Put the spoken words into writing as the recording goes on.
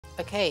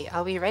Okay,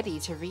 are we ready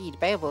to read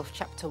Beowulf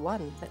chapter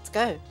 1? Let's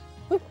go.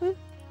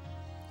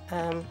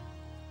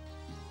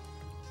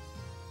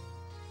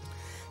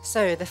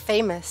 So the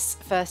famous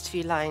first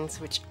few lines,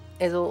 which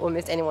is all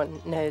almost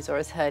anyone knows or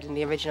has heard in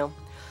the original.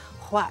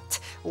 What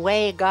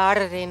way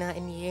garina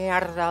in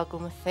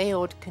yerragum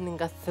theod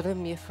kunninga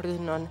thrumje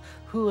frunon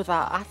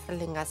húða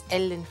athlingas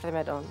ellin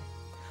fremedon.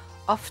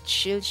 Oft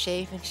skyld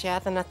shaving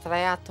sjaðana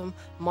treatum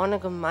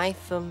monagum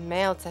maithum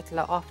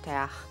meelzetla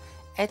ofteach,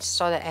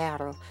 edstode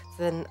erl,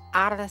 den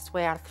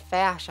arreswerth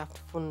verschaft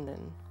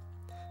funden.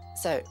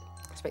 So,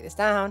 let's break this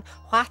down.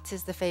 What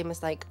is the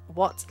famous, like,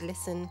 what,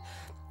 listen,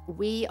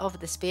 we of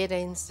the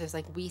Speardanes, there's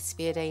like we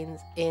Speardanes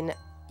in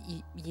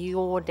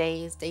your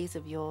days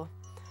of yore,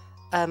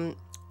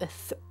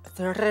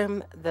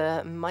 Thrym,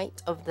 the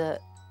might of the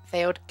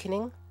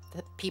Theodkinning,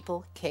 the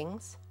people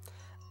kings,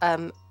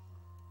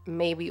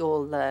 may we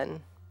all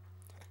learn.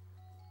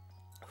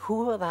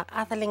 Who the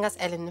Athelingas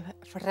Ellen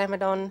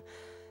Fremedon,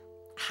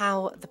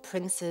 how the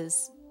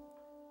princes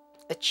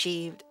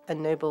achieved a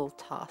noble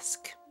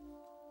task.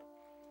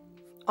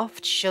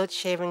 Oft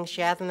schildshaving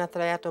sjaðna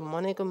treatum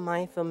monigum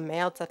maithum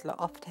meelzetla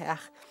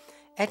ofteach,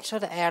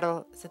 edstode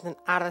erl zitten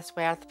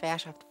arreswerth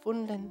verschaft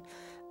funden.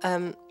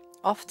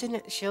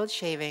 Often shield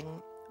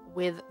shaving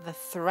with the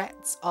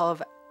threats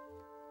of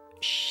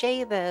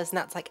shavers, and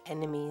that's like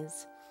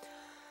enemies.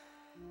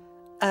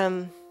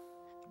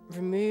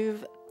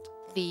 Remove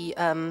the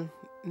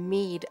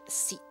mead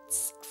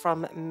seats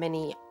from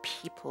many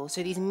people.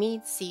 So these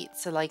mead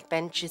seats are like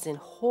benches in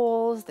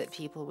halls that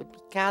people would be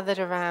gathered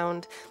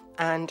around,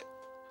 and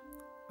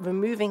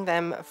removing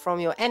them from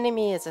your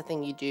enemy is a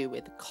thing you do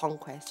with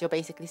conquest. You're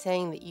basically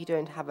saying that you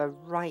don't have a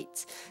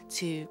right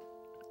to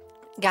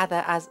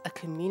gather as a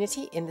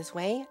community in this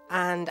way,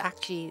 and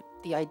actually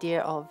the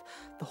idea of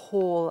the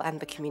hall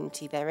and the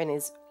community therein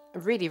is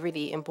really,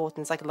 really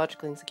important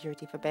psychological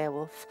insecurity for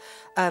Beowulf.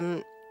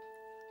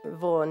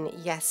 Vaughan,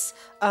 yes.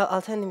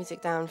 I'll turn the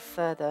music down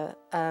further.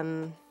 Let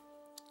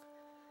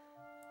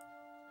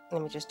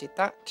me just do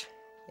that.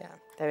 Yeah,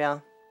 there we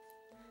are.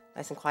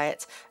 Nice and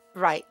quiet.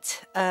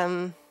 Right.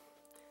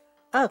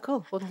 Oh,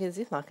 cool. Walking to the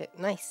supermarket.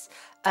 Nice.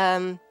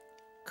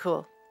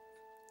 Cool.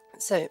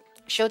 So,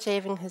 shield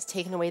shaving has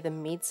taken away the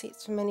mead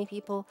seats from many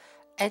people.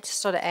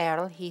 Edstode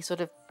Earl, he sort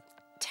of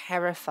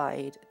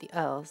terrified the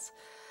earls.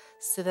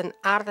 So then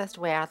Ardest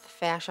Werth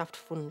Verschaft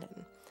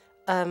funden.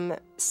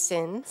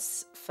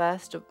 Since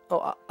what's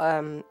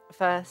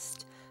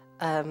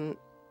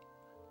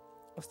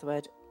the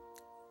word?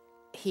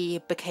 He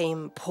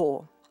became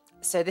poor.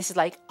 So this is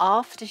like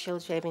after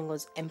shield shaving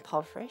was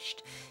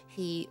impoverished,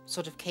 he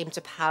sort of came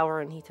to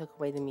power and he took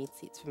away the mead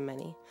seats from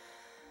many.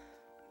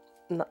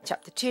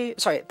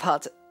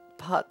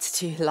 Part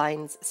 2,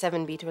 lines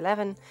 7b to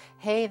 11.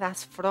 Hey,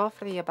 that's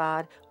frofri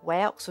bad,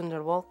 weox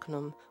under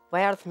walknum,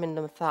 werth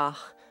mindum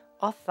thach,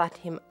 off that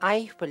him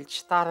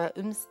eichwilch stara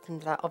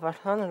umstindra over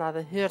honra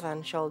the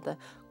huran shoulder,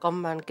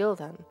 gomman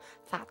gildan,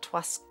 that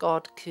was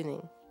God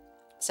kuning.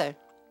 So,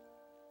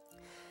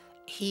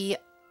 he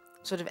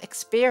sort of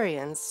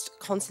experienced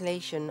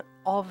consolation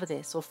of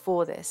this or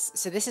for this.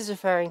 So this is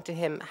referring to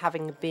him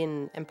having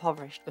been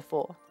impoverished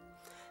before.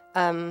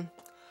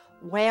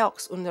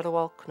 Weox under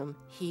walknum,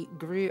 he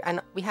grew,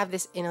 and we have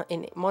this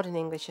in modern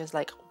English as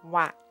like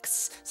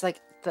wax. So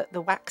like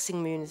the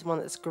waxing moon is one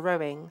that's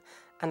growing,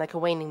 and like a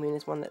waning moon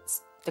is one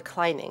that's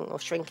declining or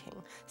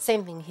shrinking.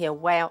 Same thing here,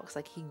 weox,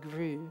 like he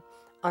grew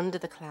under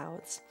the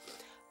clouds.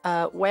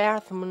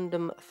 Werth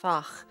mundum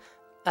thach,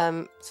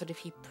 sort of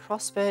he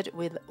prospered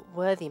with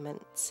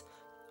worthiments.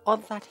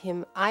 Od that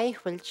him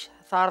eichwilch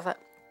tharda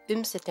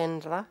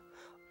umsetendra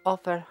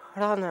offer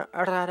hraner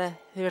rare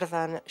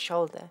hurdan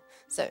shoulder.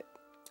 So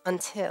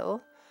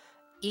until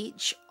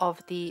each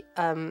of the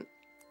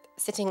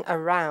sitting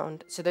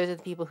around, so those are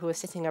the people who are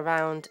sitting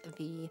around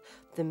the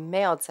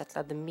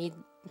meadsetla, the mead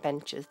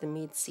benches, the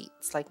mead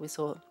seats, like we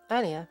saw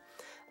earlier,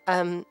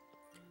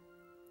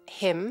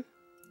 him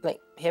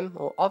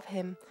or of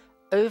him,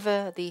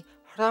 over the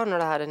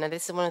Hranrade. Now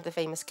this is one of the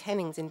famous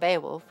kennings in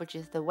Beowulf, which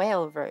is the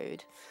whale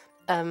road,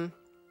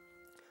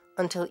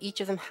 until each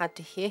of them had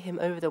to hear him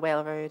over the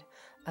whale road.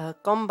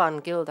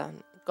 Gomban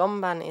Gildan.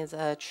 Gomban is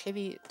a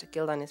tribute,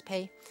 Gildan is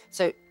pay.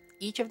 So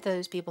each of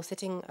those people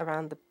sitting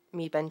around the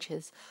mead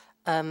benches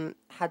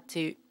had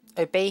to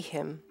obey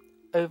him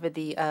over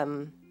the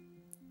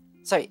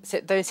so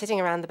those sitting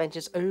around the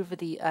benches over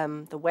the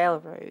whale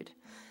road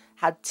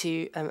had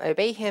to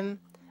obey him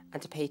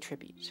and to pay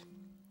tribute.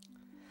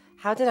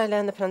 How did I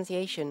learn the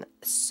pronunciation?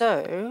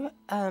 So,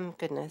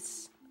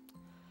 goodness.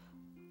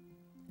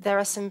 There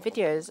are some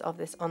videos of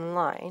this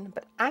online,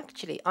 but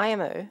actually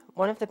IMO,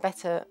 one of the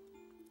better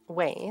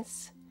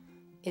ways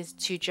is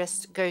to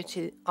just go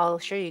to, I'll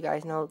show you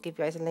guys and I'll give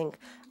you guys a link,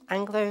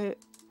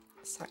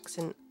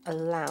 Anglo-Saxon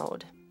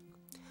Aloud.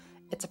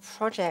 It's a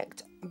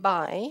project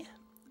by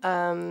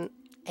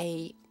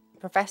a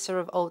professor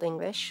of Old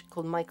English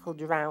called Michael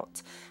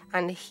Drought,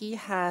 and he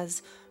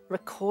has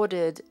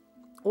recorded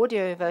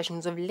audio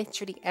versions of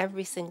literally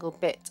every single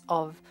bit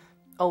of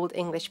Old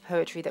English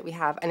poetry that we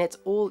have, and it's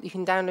all, you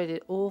can download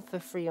it all for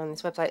free on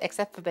this website,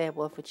 except for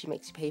Beowulf, which he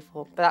makes you pay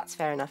for, but that's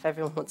fair enough,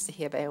 everyone wants to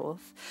hear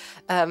Beowulf.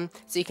 So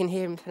you can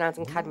hear him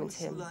pronouncing Cadman's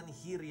hymn.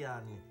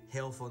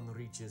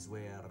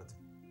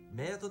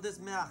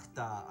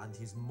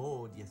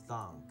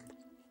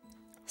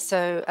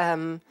 So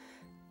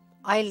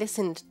I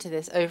listened to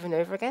this over and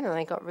over again, and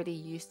I got really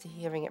used to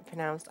hearing it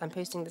pronounced. I'm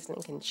posting this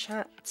link in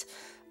chat.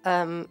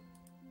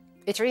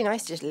 It's really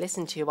nice to just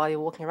listen to while you're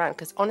walking around,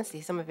 because honestly,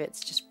 some of it's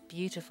just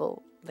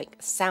beautiful, like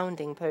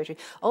sounding poetry.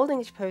 Old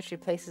English poetry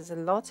places a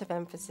lot of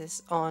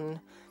emphasis on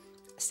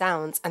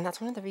sounds, and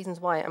that's one of the reasons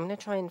why I'm going to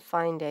try and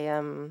find a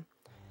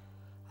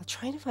I'll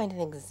try to find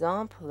an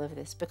example of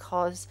this,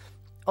 because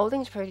Old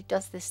English poetry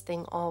does this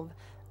thing of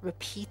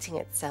repeating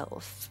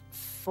itself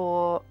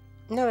for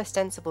no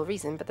ostensible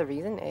reason, but the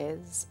reason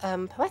is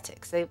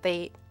poetics.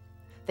 They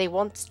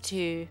want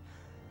to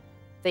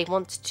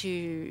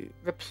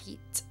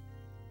repeat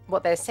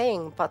what they're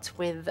saying, but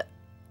with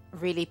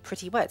really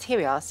pretty words. Here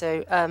we are.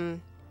 So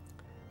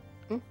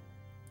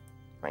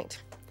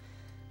right.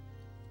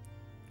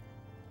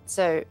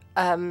 So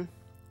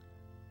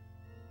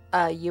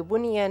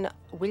Jewunian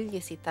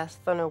Wiljasitas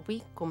thona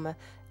wikum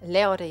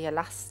leore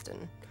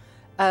lasten.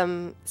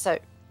 So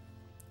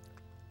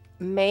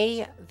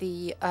may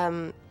the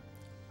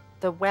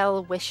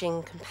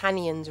well-wishing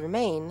companions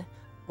remain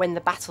when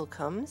the battle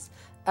comes.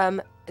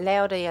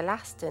 Leore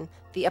lasten,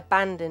 the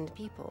abandoned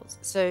peoples.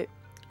 So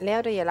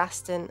Leore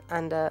lasten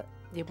and the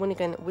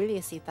Jewunian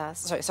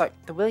Wiljasitas,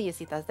 the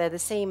Wiljasitas, they're the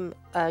same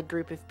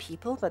group of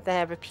people, but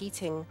they're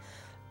repeating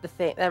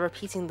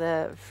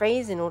the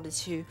phrase in order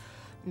to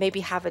maybe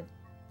have a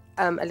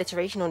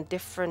alliteration on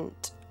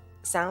different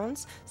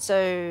sounds.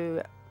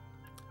 So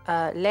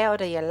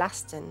Leore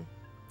lasten,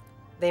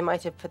 they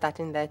might have put that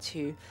in there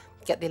to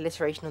get the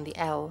alliteration on the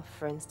L,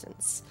 for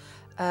instance.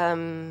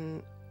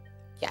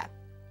 Yeah.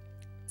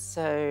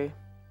 So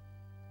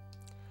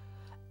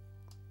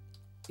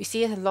you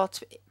see it a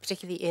lot,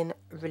 particularly in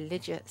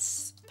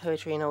religious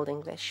poetry in Old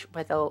English,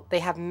 where they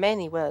have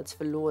many words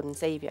for Lord and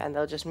Saviour, and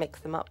they'll just mix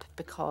them up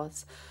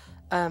because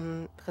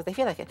they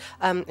feel like it.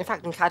 In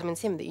fact, in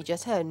Cadman's hymn that you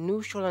just heard,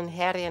 Nu shullen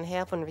herre and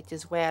herfon, which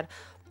is where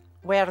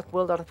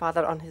will our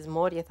Father on his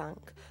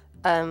Mordiathank.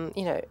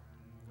 You know,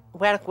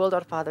 Werk World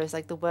Our Father is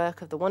like the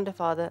work of the Wonder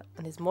Father,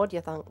 and his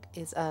Mordiathank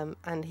is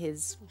and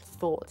his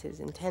thought, his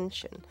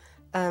intention.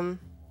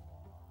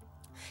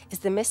 Is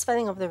the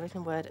misspelling of the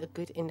written word a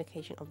good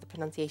indication of the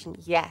pronunciation?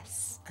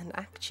 Yes, and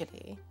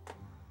actually,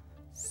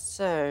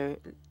 so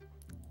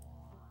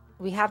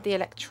we have the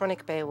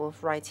electronic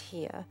Beowulf right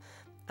here,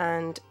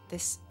 and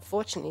this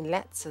fortunately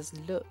lets us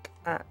look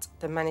at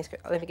the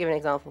manuscript. Let me give an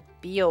example.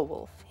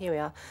 Beowulf, here we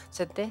are.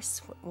 So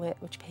this,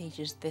 which page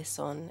is this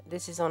on?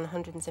 This is on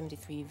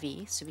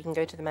 173V, so we can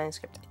go to the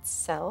manuscript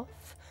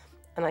itself,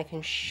 and I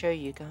can show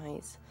you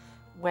guys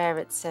where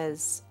it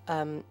says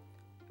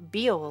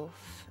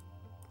Beowulf.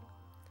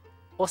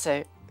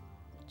 Also,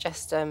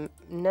 just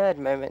nerd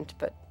moment,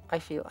 but I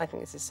think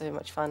this is so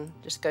much fun,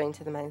 just going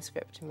to the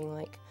manuscript and being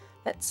like,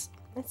 let's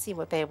see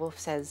what Beowulf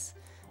says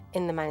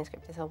in the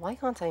manuscript. So why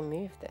can't I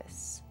move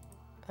this?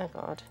 Oh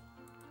god.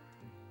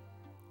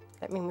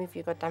 Let me move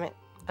you, goddammit.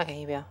 Okay,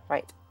 here we are.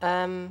 Right.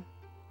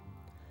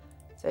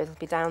 So it'll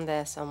be down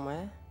there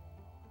somewhere.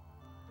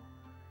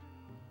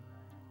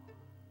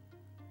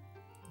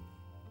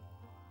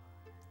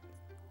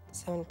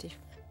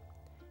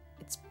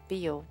 It's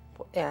Beowulf.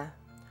 Yeah.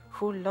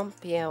 Who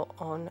lumpio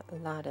on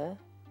ladder?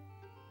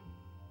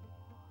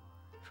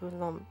 Who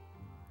lump?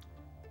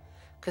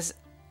 Because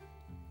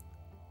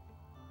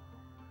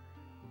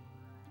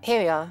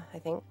here we are, I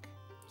think.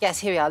 Yes,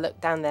 here we are.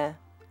 Look down there.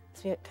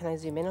 So can I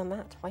zoom in on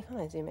that? Why can't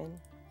I zoom in?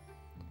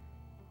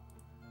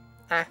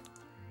 Ah,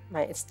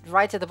 right. It's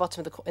right at the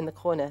bottom of in the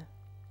corner.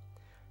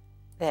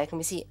 There, can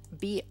we see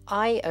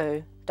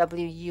Biowulf,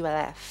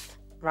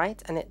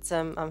 right? And it's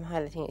I'm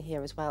highlighting it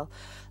here as well.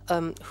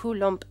 Who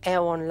lump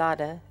eon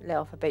lade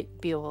leo for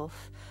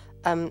Beowulf?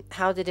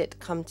 How did it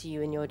come to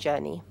you in your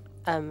journey,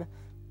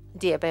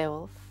 dear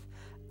Beowulf?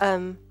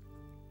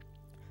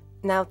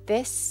 Now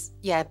this,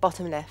 yeah,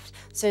 bottom left.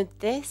 So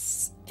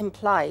this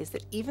implies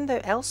that even though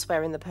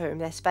elsewhere in the poem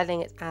they're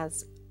spelling it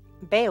as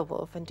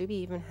Beowulf, and do we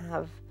even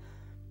have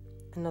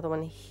another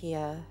one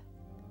here?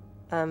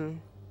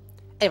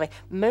 Anyway,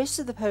 most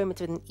of the poem is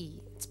with an E.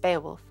 It's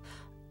Beowulf,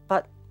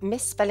 but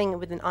misspelling it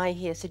with an I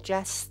here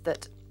suggests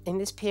that in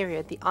this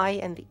period the I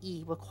and the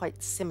E were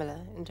quite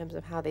similar in terms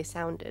of how they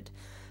sounded.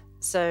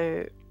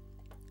 So,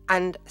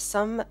 and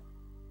some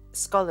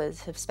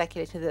scholars have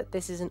speculated that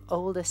this is an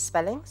older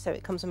spelling, so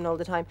it comes from an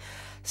older time.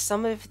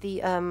 Some of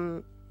the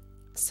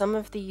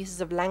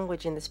uses of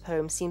language in this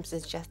poem seems to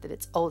suggest that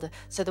it's older.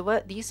 So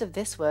the use of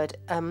this word,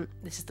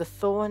 this is the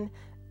thorn,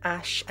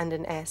 ash, and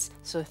an S,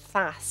 so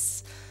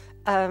thas.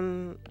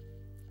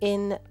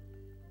 In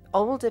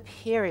older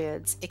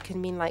periods, it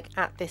can mean like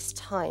at this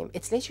time.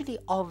 It's literally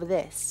of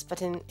this,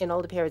 but in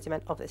older periods it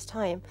meant of this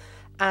time.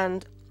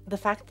 And the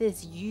fact that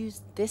it's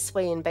used this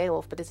way in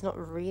Beowulf, but it's not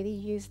really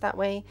used that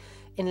way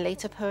in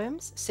later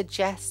poems,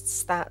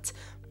 suggests that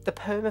the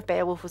poem of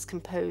Beowulf was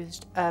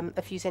composed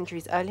a few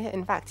centuries earlier.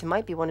 In fact, it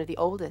might be one of the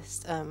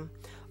oldest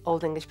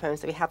Old English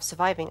poems that we have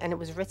surviving, and it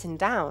was written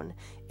down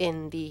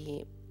in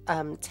the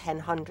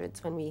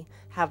 1000s when we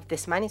have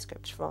this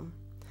manuscript from.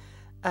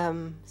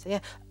 So yeah,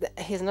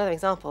 here's another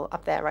example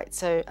up there, right?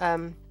 So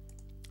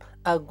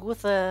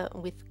Gunther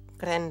with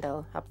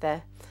Grendel up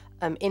there,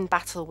 in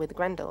battle with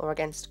Grendel or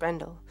against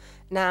Grendel.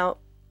 Now,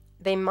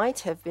 they might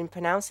have been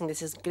pronouncing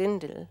this as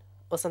Grindel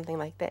or something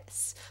like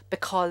this,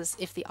 because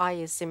if the I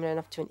is similar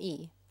enough to an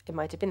E, it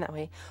might have been that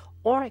way.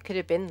 Or it could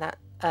have been that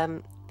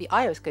the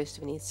I was close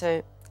to an E.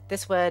 So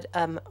this word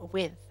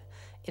with,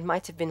 it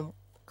might have been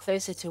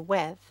closer to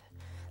weth.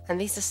 And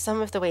these are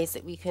some of the ways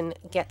that we can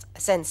get a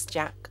sense,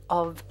 Jack,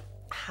 of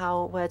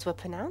how words were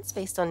pronounced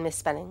based on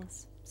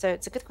misspellings. So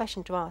it's a good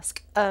question to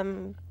ask.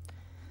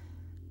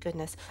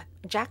 Goodness.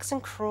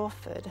 Jackson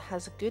Crawford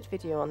has a good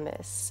video on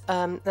this.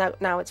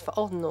 Now it's for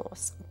Old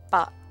Norse,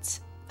 but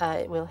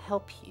it will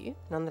help you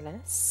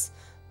nonetheless.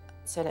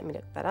 So let me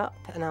look that up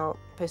and I'll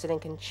post a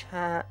link in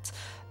chat,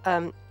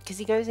 because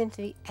he goes into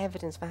the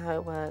evidence for how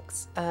it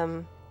works.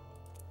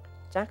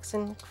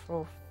 Jackson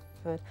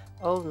Crawford,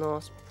 Old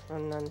Norse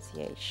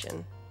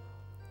pronunciation.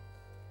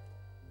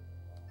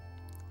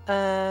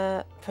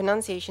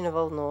 Pronunciation of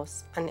Old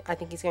Norse, and I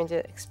think he's going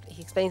to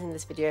he explains in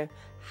this video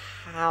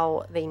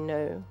how they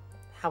know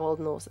how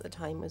Old Norse at the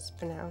time was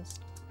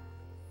pronounced.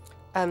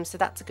 So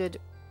that's a good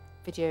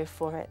video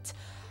for it.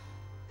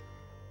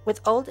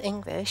 With Old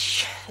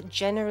English,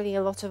 generally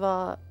a lot of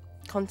our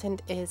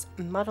content is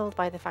muddled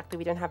by the fact that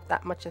we don't have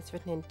that much that's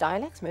written in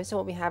dialects. Most of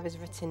what we have is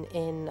written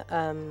in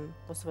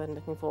what's the word I'm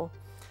looking for?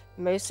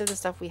 Most of the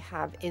stuff we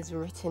have is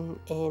written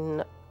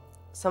in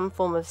some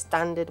form of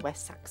standard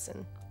West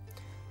Saxon.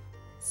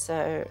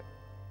 So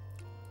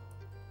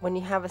when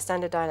you have a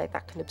standard dialect,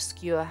 that can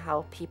obscure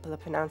how people are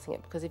pronouncing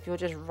it, because if you're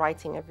just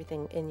writing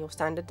everything in your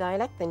standard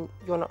dialect, then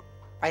you're not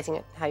writing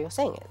it how you're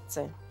saying it.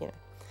 So, you know.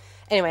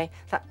 Anyway,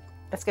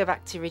 let's go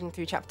back to reading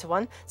through chapter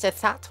 1. So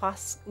that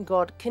was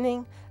God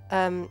Cunning.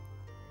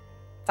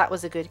 That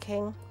was a good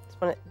king.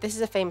 This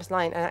is a famous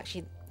line, and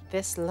actually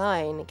this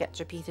line gets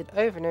repeated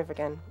over and over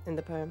again in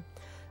the poem.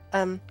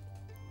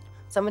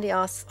 Somebody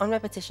asks, on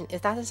repetition,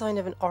 is that a sign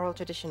of an oral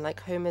tradition like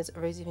Homer's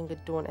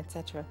rosy-fingered dawn,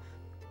 etc.?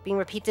 Being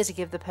repeated to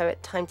give the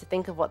poet time to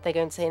think of what they're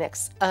going to say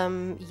next.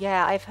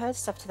 Yeah, I've heard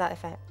stuff to that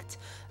effect.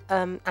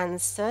 And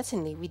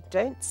certainly we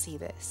don't see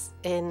this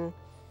in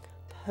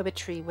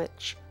poetry,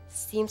 which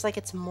seems like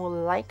it's more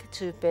likely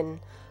to have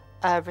been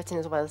written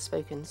as well as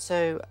spoken.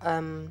 So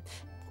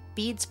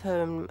Bede's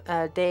poem,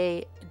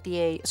 the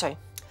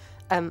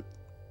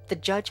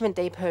Judgment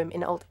Day poem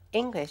in Old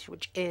English,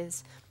 which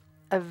is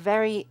a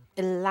very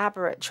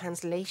elaborate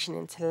translation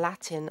into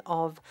Latin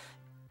of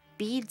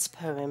Bede's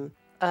poem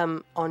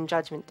on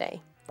Judgment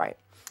Day, right?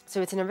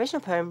 So it's an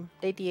original poem,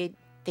 De Die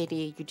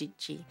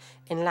Judici,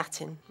 in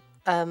Latin.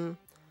 The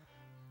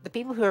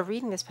people who are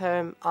reading this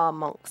poem are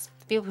monks.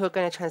 The people who are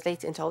going to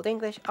translate it into Old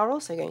English are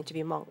also going to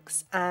be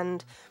monks,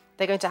 and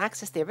they're going to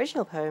access the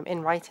original poem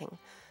in writing.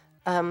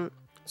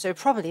 So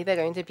probably they're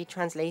going to be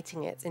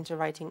translating it into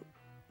writing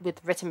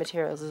with written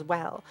materials as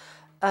well.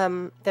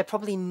 They're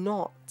probably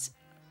not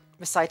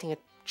reciting a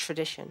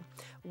tradition,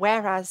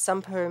 whereas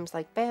some poems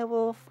like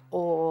Beowulf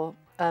or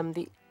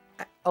the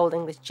Old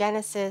English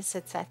Genesis,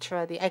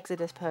 etc., the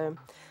Exodus poem,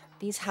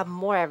 these have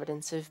more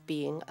evidence of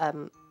being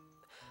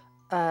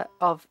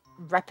of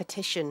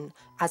repetition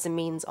as a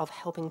means of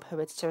helping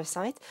poets to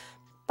recite.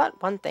 But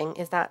one thing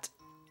is that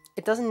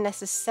it doesn't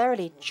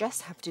necessarily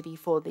just have to be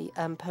for the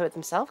poet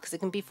themselves, because it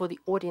can be for the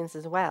audience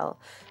as well.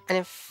 And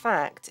in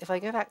fact, if I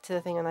go back to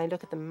the thing and I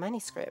look at the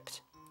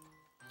manuscript,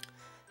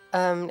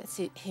 let's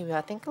see, here we are.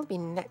 I think it'll be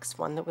next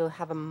one that we'll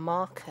have a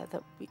marker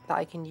that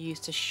I can use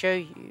to show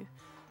you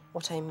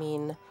what I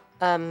mean.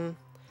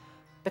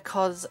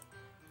 Because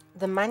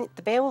the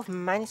Beowulf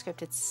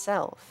manuscript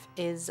itself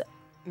is,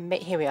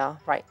 here we are,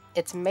 right,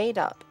 it's made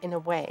up in a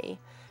way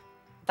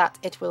that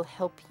it will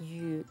help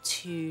you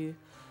to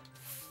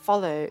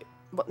follow,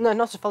 well, no,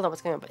 not to follow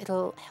what's going on, but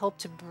it'll help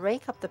to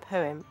break up the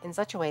poem in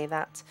such a way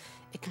that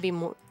it can be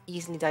more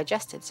easily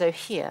digested. So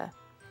here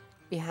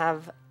we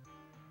have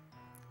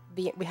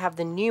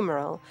the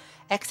numeral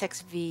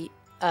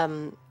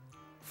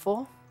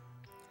XXV4,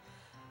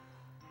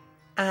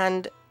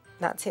 and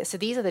that's it. So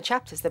these are the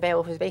chapters the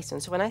Beowulf is based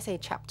on. So when I say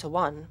chapter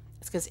 1,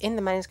 it's because in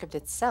the manuscript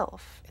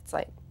itself, it's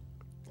like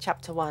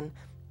chapter 1,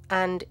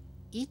 and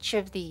each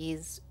of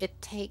these,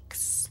 it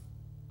takes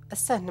a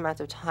certain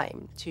amount of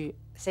time to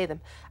say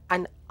them,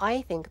 and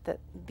I think that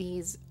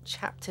these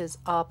chapters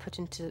are put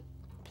into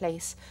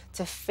place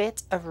to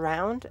fit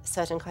around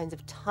certain kinds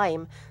of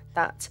time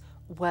that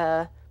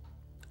were,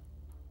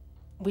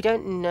 we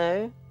don't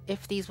know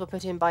if these were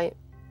put in by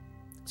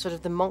sort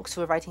of the monks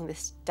who were writing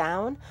this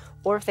down,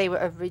 or if they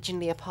were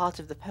originally a part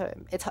of the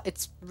poem.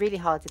 It's really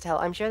hard to tell.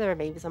 I'm sure there are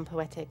maybe some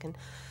poetic and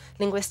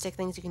linguistic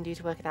things you can do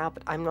to work it out,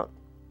 but I'm not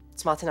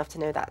smart enough to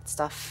know that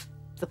stuff.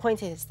 The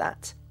point is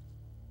that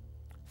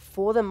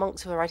for the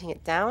monks who were writing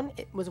it down,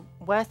 it was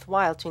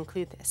worthwhile to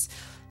include this.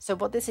 So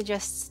what this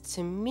suggests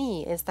to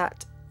me is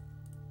that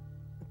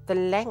the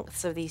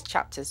lengths of these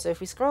chapters. So if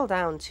we scroll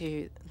down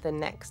to the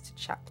next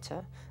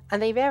chapter,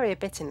 and they vary a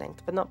bit in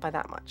length, but not by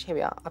that much. Here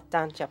we are, up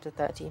down to chapter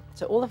 30.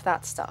 So all of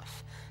that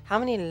stuff. How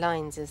many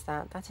lines is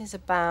that? That is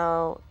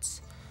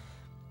about...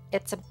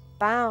 It's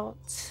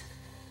about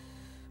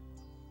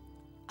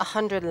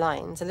 100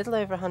 lines, a little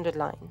over 100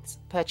 lines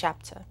per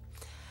chapter.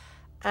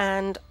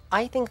 And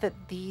I think that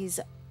these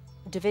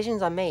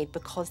divisions are made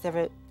because they're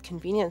a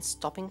convenient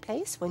stopping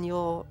place when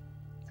you're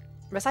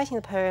reciting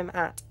the poem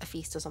at a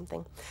feast or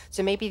something.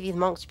 So maybe these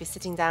monks would be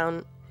sitting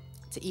down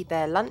to eat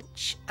their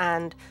lunch,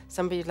 and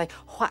somebody would like,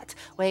 "What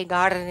way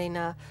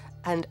gardener?"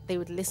 and they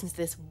would listen to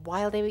this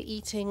while they were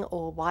eating,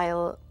 or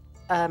while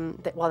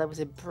there was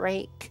a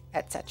break,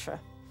 etc.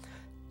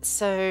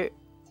 So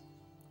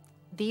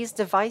these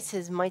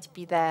devices might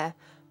be there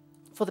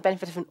for the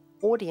benefit of an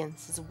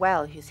audience as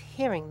well who's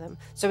hearing them.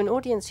 So an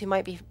audience who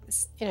might be,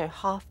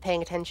 half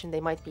paying attention,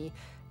 they might be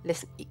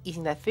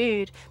eating their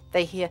food,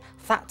 they hear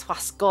 "that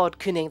was God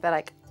kunning," they're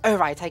like, "Oh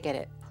right, I get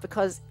it."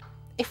 Because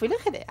if we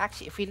look at it,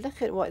 actually, if we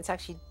look at what it's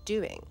actually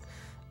doing,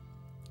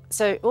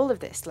 so all of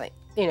this, like,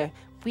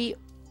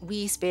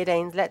 we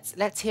Speardanes,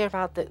 let's hear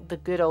about the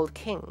good old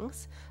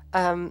kings.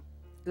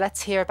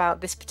 Let's hear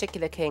about this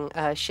particular king,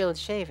 shield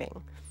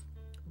shaving,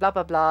 blah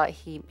blah blah.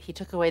 He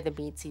took away the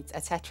mead seeds,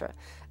 etc.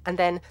 And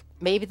then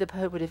maybe the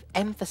poet would have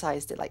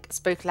emphasized it, like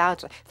spoke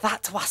louder,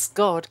 "that was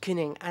God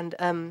kunning."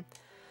 And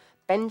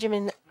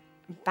Benjamin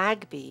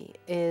Bagby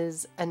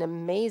is an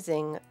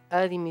amazing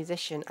early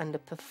musician and a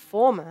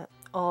performer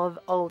of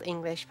Old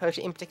English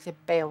poetry, in particular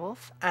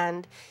Beowulf,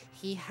 and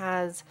he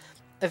has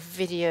a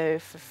video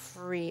for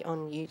free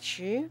on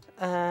YouTube.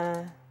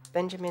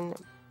 Benjamin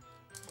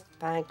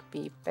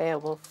Bagby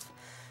Beowulf.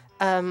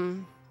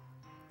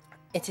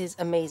 It is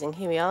amazing.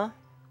 Here we are,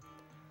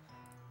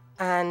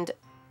 and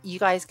you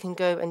guys can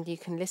go and you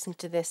can listen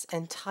to this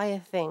entire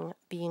thing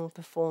being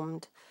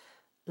performed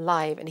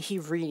live, and he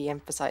really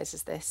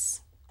emphasizes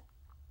this.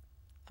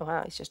 Oh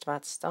wow, he's just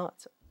about to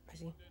start, is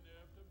he?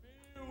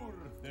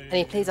 And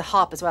he plays a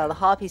harp as well. The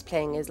harp he's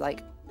playing is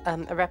like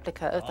a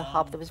replica of the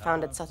harp that was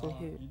found at Sutton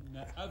Hoo.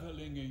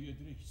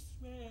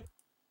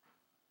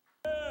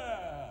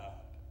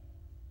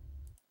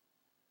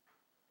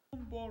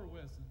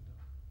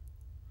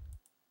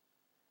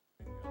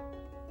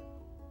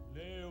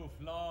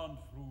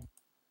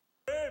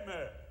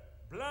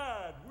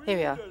 Here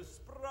we are.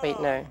 Wait,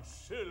 no.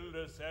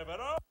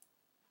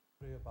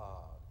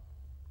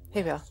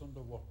 Here we are.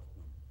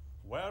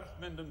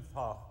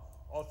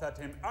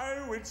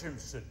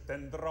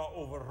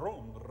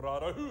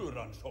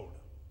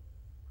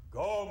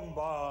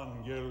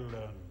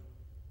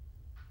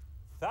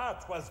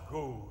 That was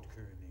good,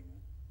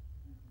 König.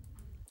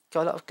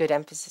 Got a lot of good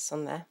emphasis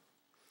on there.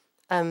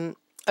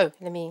 Oh,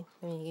 let me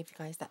give you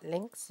guys that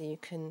link so you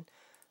can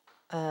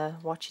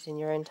watch it in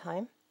your own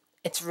time.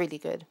 It's really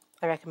good.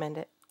 I recommend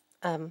it.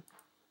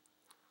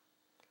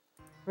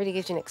 Really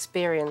gives you an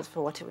experience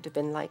for what it would have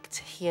been like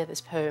to hear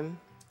this poem,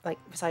 like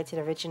recited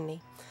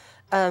originally.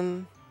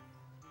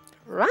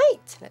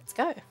 Right, let's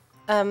go.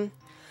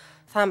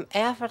 Tham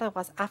ever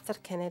was after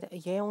kenned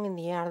young in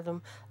the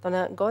yardum,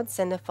 then God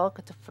send a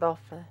folk to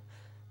frofre.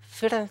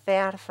 Furren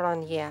fair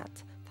from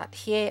yet, that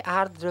he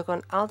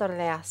aardrugon alder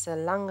lese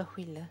lange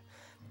wheele.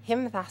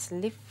 Him that's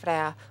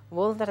livfrea,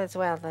 wolder as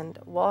well and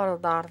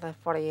world arde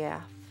for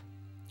a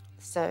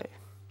So,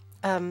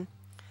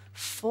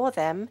 for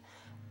them,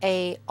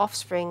 a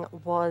offspring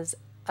was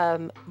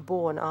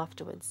born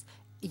afterwards,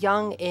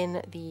 young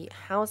in the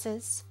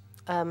houses,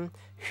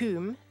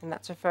 whom, and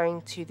that's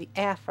referring to the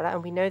Eafra,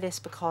 and we know this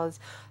because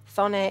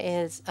thone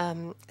is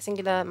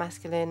singular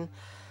masculine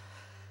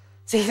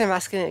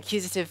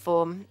accusative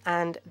form,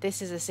 and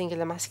this is a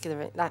singular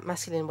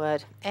masculine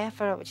word,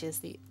 Eafra, which is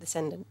the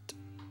descendant.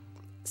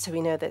 So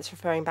we know that it's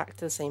referring back to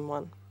the same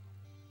one.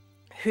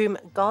 Whom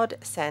God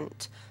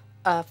sent,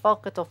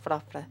 folket or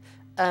frafra,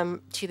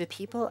 to the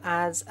people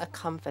as a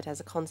comfort, as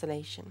a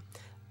consolation.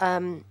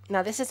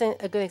 Now this is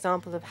a good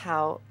example of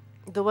how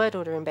the word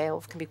order in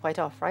Beowulf can be quite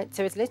off, right?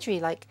 So it's literally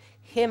like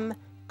him,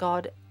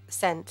 God,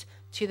 sent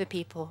to the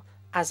people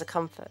as a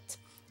comfort.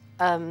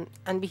 And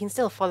we can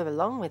still follow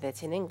along with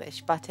it in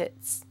English, but it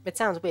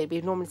sounds weird. We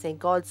would normally say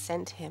God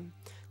sent him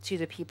to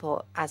the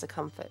people as a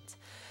comfort.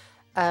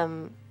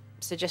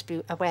 So just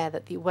be aware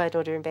that the word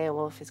order in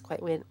Beowulf is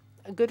quite weird.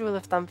 A good rule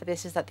of thumb for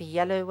this is that the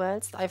yellow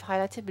words that I've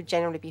highlighted would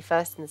generally be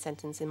first in the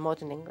sentence in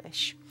modern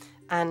English,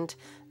 and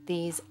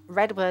these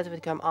red words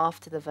would come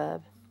after the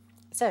verb.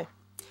 So,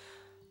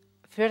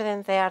 för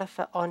den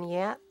därför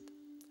onjet,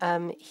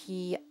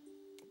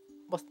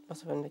 what's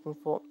what I'm looking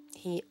for?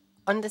 He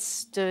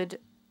understood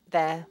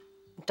their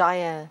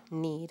dire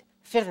need,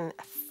 för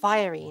a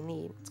fiery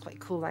need. It's quite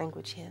cool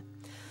language here.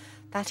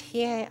 That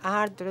he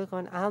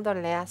aardrugon alder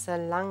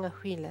läser lange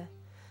wheele.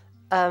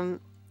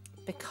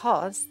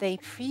 Because they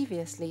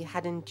previously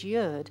had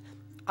endured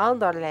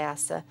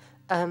alderläse,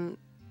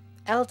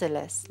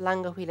 elderless,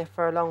 lange wheele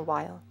for a long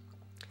while.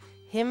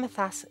 Him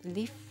thas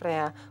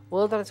livfrea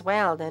wilders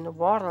welden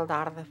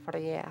worldarde for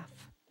yeaf.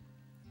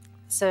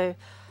 So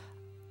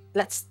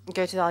let's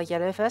go to our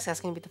yellow first. That's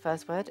going to be the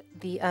first word.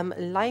 The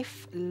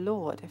life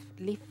lord,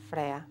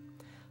 Lifrea.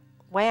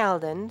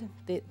 Wealden,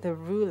 the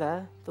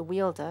ruler, the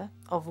wielder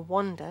of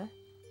wonder,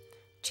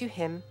 to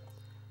him,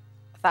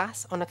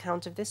 thus, on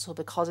account of this or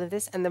because of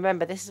this. And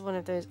remember, this is one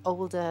of those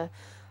older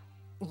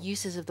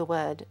uses of the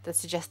word that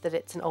suggest that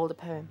it's an older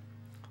poem.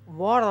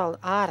 World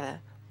are,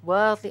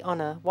 worldly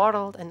honour,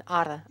 world and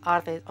are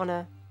is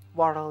honour,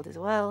 world is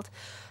world.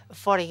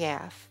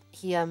 Forieaf,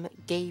 he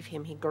gave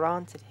him, he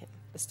granted him,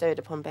 bestowed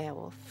upon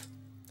Beowulf.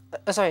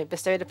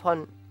 Bestowed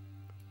upon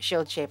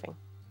shield shaving.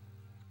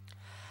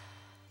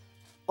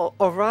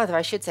 Or rather,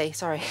 I should say,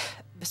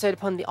 bestowed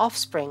upon the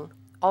offspring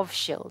of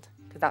Shield,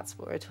 because that's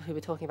what who we're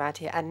talking about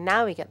here. And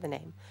now we get the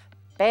name.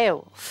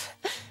 Beowulf.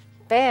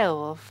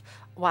 Beowulf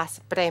was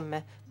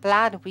bremme,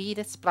 blad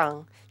wieder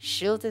sprang,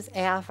 Schildes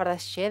for the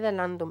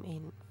Schederlandum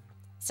in.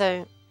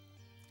 So,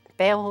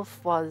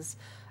 Beowulf was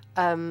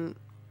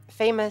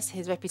famous,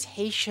 his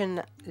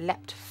reputation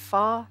leapt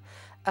far.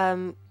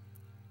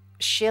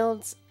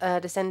 Shield's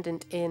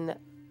descendant in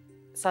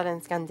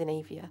southern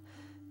Scandinavia.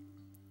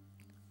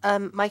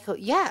 Michael,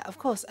 yeah, of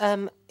course.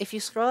 If you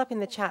scroll up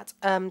in the chat,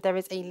 there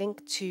is a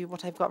link to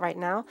what I've got right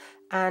now.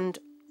 And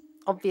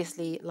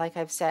obviously, like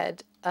I've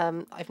said,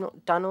 I've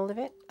not done all of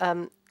it.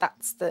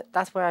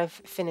 That's where I've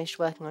finished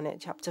working on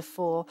it, chapter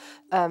 4,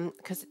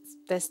 because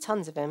there's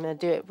tons of them. I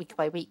do it week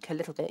by week a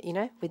little bit,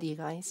 with you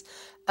guys.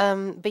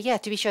 But yeah,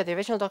 to be sure, the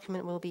original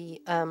document will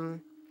be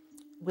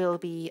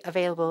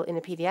available in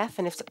a PDF.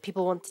 And if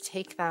people want to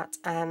take that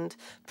and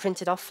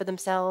print it off for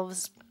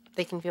themselves,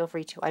 they can feel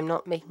free to. I'm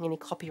not making any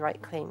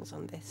copyright claims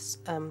on this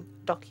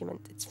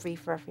document. It's free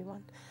for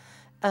everyone.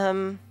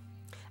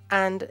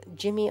 And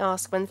Jimmy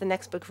asks, when's the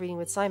next book reading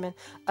with Simon?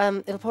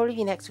 It'll probably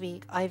be next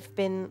week. I've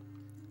been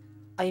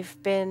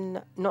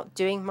not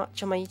doing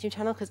much on my YouTube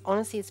channel because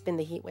honestly it's been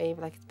the heat wave.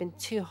 Like, it's been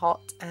too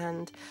hot,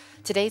 and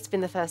today's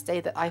been the first day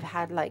that I've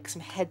had like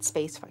some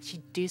headspace to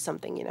actually do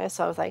something,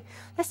 So I was like,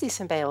 let's do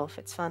some Beowulf.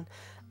 It's fun.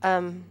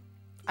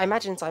 I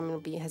imagine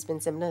Simon has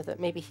been similar, that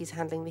maybe he's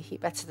handling the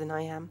heat better than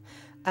I am.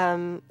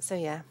 So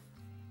yeah,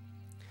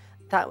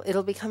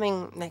 it'll be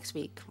coming next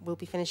week. We'll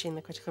be finishing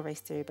the Critical Race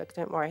Theory book,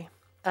 don't worry.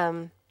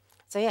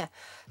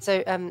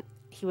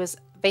 He was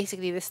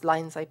basically, this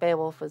line's like,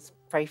 Beowulf was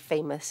very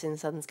famous in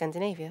southern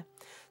Scandinavia.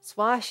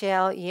 Swa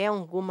shall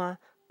yeon guma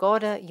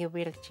goda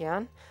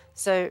yewirchian.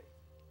 So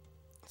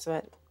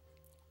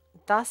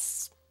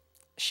thus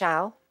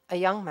shall a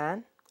young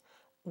man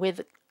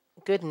with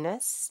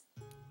goodness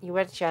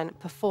Ywerchian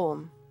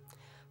perform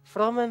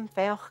frommen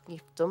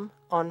vergiftum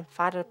on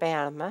fader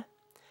Berme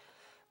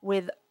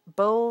with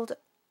bold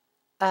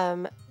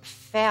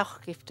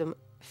vergiftum.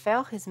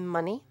 Verg is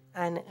money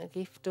and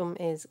giftum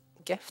is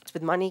gifts,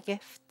 with money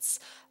gifts,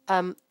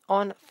 on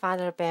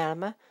fader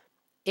Berme,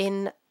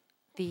 in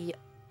the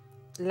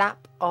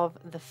lap of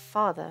the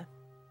father.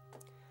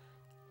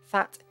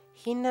 That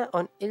hinne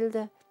on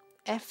ilde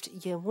eft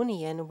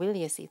jewunien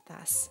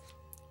wiljesitas,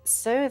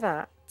 so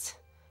that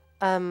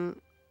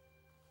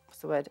what's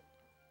the word?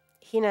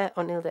 Hinne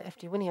on ilde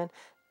eft jewunien.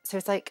 So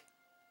it's like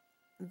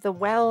the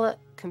well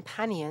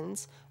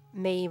companions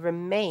may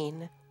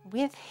remain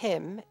with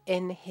him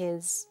in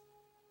his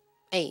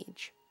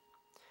age,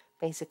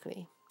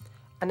 basically.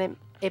 And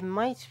it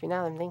might be,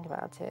 now that I'm thinking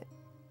about it.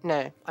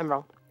 No, I'm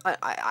wrong.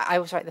 I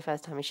was right the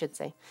first time, I should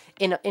say.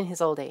 In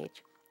his old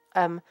age.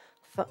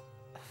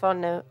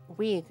 Von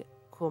wig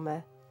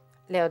komme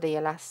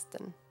leode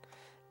lasten.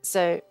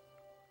 So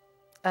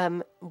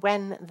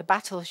when the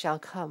battle shall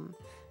come,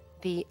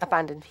 the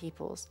abandoned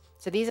peoples.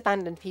 So these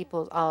abandoned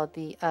peoples are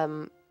the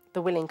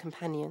willing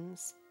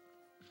companions.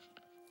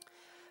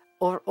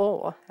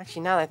 Or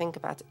actually, now that I think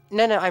about it,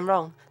 no, I'm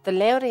wrong. The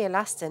Leode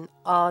Elastin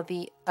are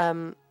they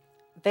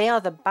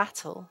are the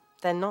battle.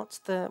 They're not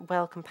the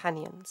well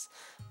companions.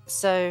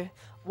 So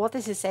what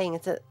this is saying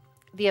is that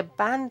the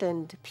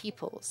abandoned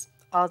peoples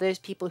are those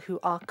people who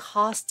are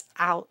cast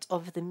out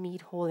of the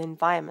mead hall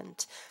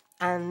environment.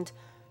 And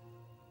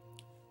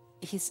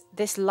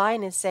this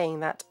line is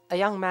saying that a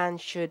young man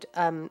should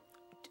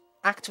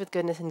act with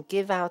goodness and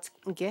give out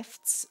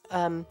gifts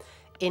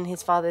in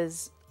his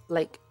father's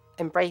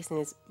embrace, in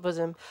his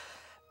bosom,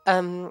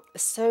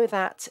 so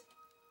that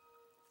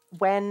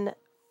when,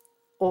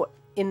 or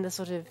in the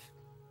sort of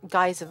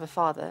guise of a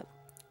father,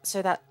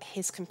 so that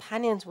his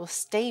companions will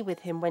stay with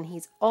him when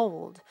he's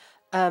old,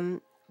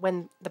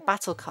 when the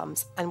battle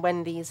comes and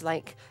when these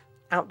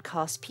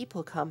outcast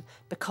people come,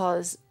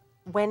 because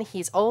when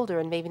he's older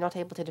and maybe not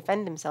able to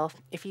defend himself,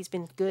 if he's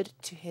been good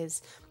to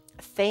his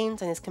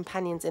thanes and his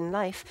companions in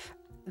life,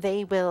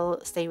 they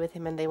will stay with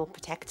him and they will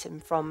protect him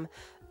from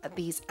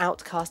these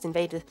outcast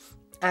invaders.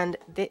 And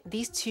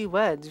these two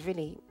words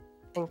really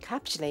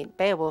encapsulate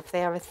Beowulf.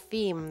 They are a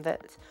theme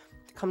that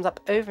comes up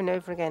over and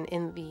over again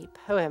in the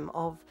poem,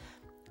 of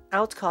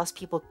outcast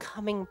people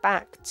coming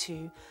back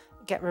to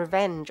get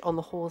revenge on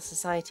the whole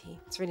society.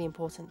 It's really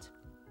important.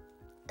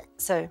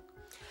 So,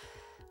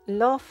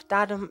 Lof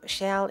dadum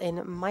shall in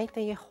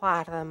maite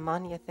hwara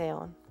manja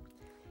theon.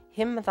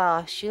 Him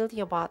tha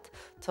shildiobat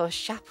to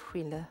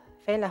shaphuile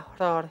fela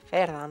hror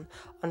ferran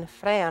on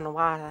frean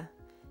wara.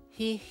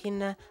 Hi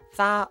hinna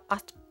tha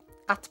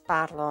at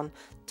barlon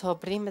to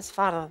brimes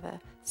farther,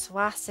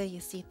 swase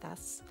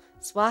yesitas,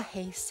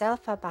 swahe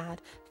selfabad,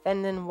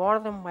 fenden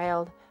warden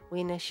wild,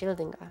 wina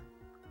shildinga.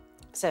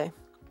 So,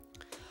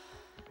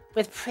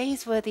 with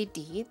praiseworthy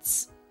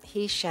deeds,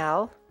 he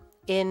shall,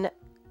 in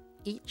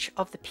each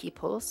of the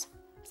peoples,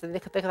 so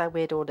look at that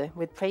weird order,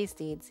 with praise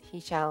deeds, he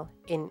shall,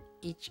 in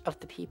each of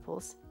the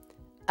peoples,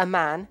 a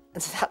man,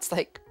 and so that's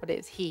like what it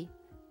is, he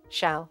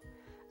shall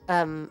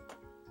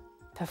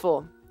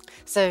perform.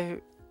 So,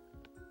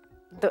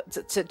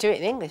 to do it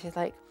in English is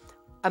like,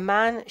 a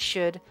man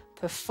should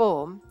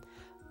perform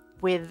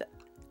with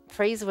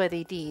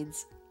praiseworthy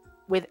deeds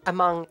with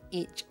among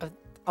each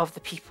of the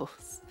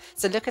peoples.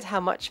 So look at how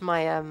much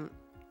my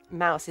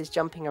mouse is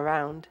jumping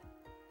around.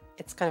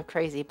 It's kind of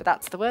crazy, but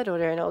that's the word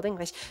order in Old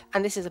English.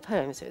 And this is a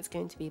poem, so it's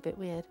going to be a bit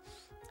weird.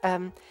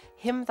 Him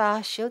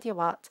dha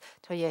shildjawat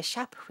to ye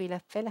shap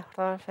huile fille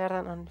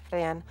ferran on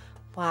frean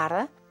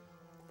wara.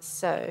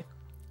 So,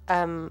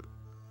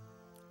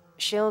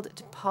 Shield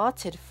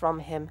departed from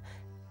him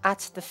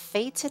at the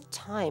fated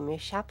time,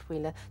 Yeshap.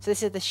 So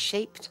this is the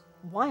shaped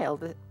while.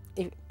 The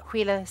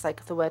Huila is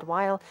like the word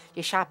while.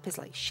 Yeshap is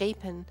like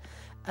shapen.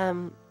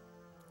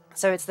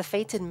 So it's the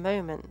fated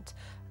moment.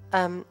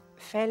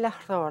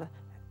 Felachror,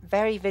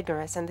 very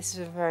vigorous, and this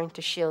is referring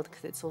to shield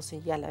because it's also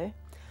yellow.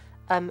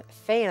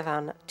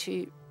 Feiran,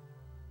 to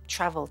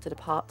travel, to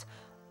depart.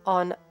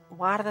 On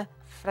War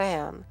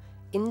Frean,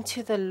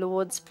 into the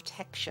Lord's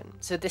protection.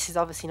 So this is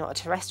obviously not a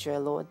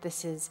terrestrial Lord.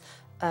 This is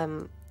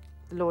the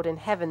Lord in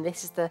heaven.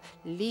 This is the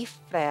Leaf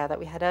Freya that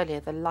we had earlier,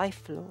 the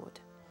Life Lord.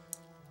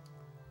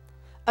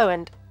 Oh,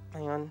 and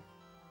hang on.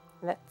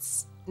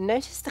 Let's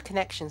notice the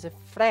connections of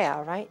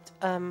Freya, right?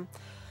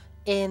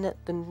 In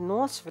the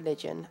Norse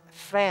religion,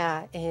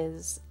 Freya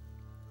is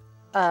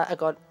a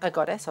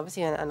goddess,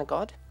 obviously, and a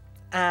god.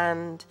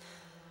 And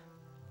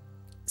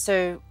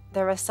so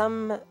there's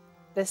some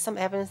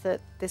evidence that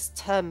this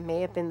term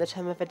may have been the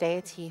term of a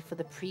deity for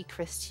the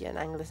pre-Christian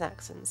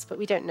Anglo-Saxons, but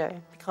we don't know.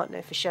 We can't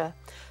know for sure.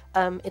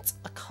 It's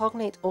a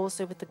cognate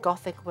also with the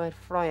Gothic word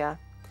Freya.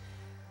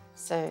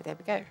 So there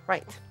we go.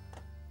 Right.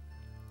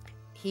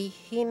 Hi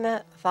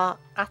hine va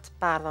at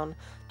baron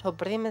to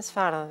brimes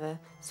farade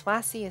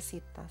swasi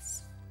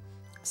esitas.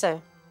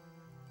 So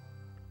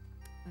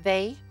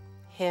they,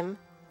 him,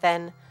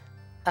 then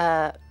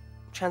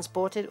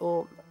transported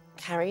or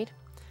carried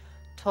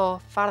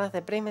to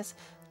farade brimes,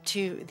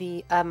 to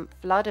the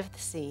flood of the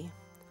sea,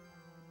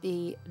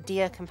 the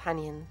dear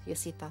companion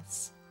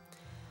Yesitas,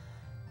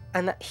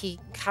 and that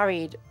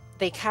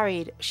they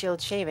carried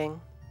Shield Shaving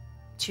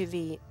to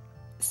the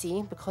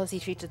sea because he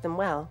treated them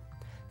well.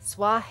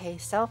 Swahe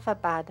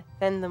selfabad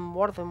then them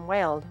war them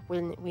wailed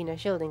Wiener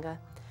Schildinga,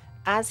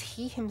 as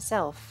he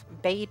himself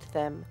bade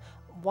them,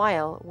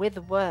 while with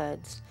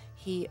words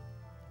he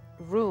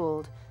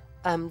ruled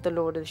the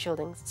Lord of the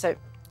Schildings. So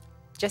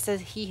just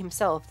as he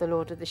himself, the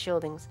Lord of the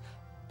Schildings,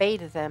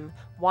 bade them,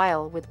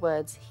 while with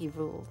words he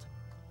ruled.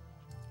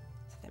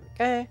 So there we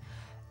go.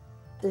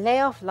 Lay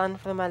off land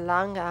from a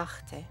lang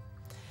achte.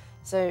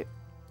 So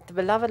the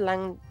beloved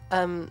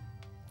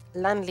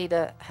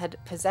landleader had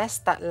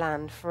possessed that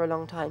land for a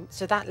long time.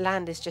 So that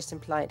land is just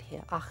implied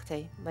here.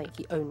 Achte, like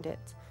he owned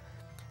it.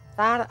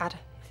 Daar at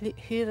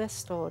hure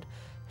stod,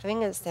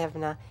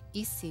 ringestevna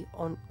isi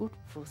on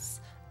utfus,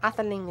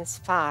 atherlinges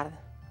far.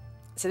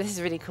 So this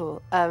is really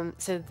cool.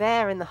 So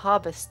there in the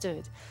harbour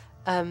stood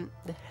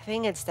the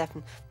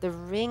ringestevn, the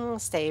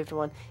ring-staved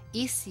one,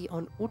 isi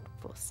on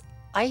utfus,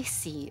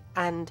 icy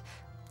and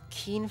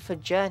keen for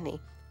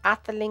journey,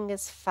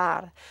 atherlinges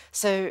far.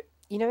 So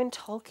you know in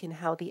Tolkien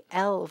how the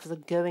elves are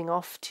going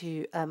off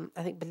to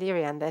I think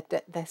Beleriand,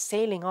 they're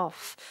sailing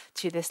off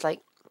to this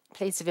like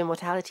place of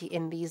immortality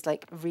in these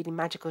like really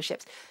magical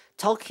ships.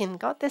 Tolkien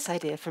got this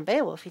idea from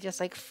Beowulf. He just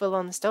like full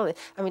on stole it.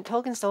 I mean,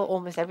 Tolkien stole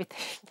almost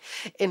everything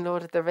in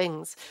Lord of the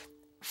Rings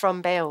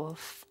from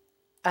Beowulf.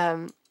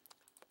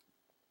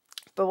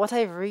 But what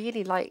I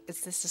really like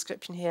is this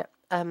description here.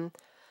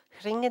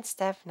 Ringed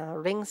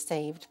Stevna,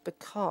 ring-staved,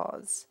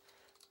 because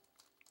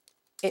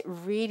it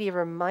really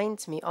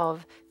reminds me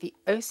of the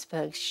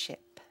Oseberg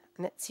ship.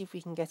 And let's see if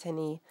we can get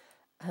any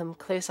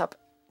close-up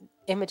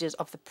images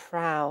of the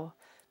prow.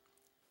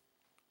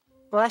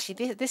 Well,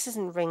 actually, this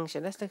isn't ring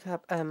ship. Let's look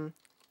up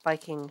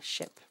Viking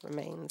ship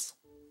remains.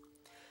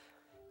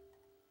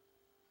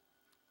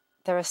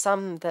 There are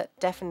some that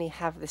definitely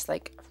have this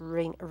like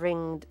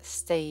ringed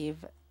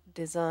stave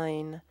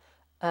design,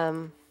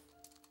 and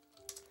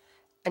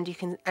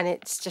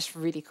it's just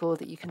really cool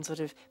that you can sort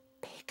of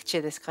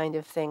picture this kind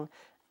of thing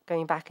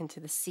going back into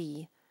the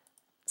sea.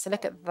 So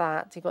look at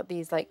that. You've got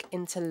these like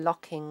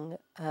interlocking.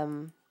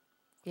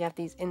 We have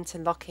these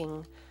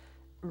interlocking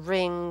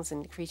rings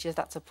and creatures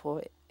that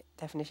support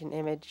definition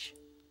image.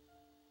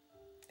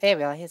 There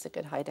we are. Here's a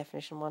good high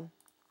definition one.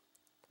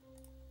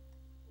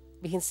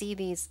 We can see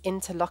these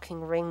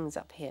interlocking rings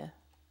up here,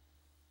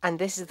 and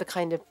this is the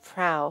kind of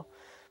prow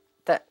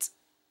that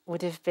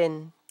would have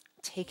been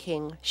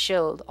taking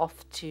Shield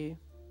off to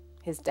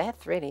his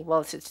death, really.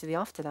 Well, it's to the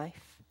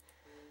afterlife.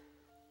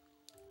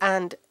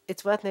 And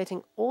it's worth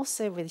noting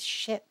also with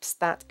ships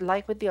that,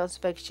 like with the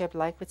Osberg ship,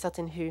 like with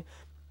Sutton Hoo,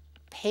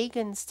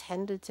 pagans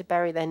tended to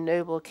bury their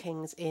noble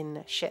kings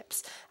in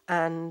ships.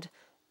 And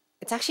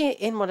it's actually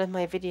in one of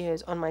my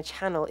videos on my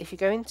channel. If you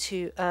go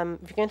into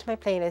my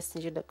playlist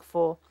and you look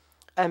for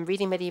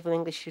reading medieval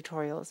English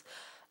tutorials,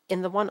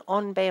 in the one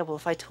on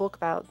Beowulf, I talk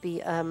about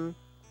the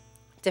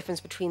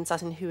difference between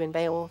Sutton Hoo and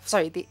Beowulf.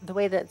 Sorry, the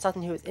way that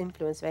Sutton Hoo has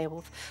influenced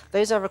Beowulf.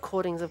 Those are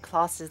recordings of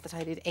classes that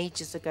I did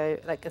ages ago,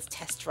 like as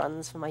test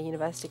runs for my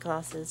university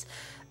classes.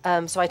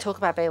 So I talk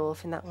about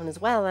Beowulf in that one as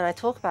well, and I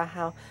talk about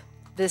how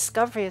the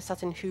discovery of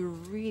Sutton Hoo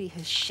really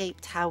has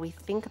shaped how we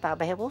think about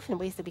Beowulf in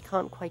ways that we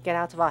can't quite get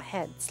out of our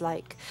heads.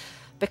 Like,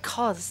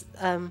 because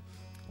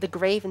the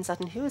grave in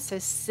Sutton Hoo is so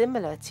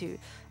similar to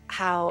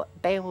how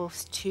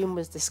Beowulf's tomb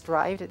was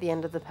described at the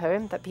end of the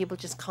poem, that people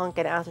just can't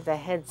get out of their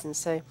heads. And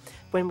so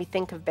when we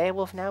think of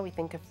Beowulf now, we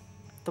think of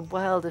the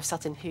world of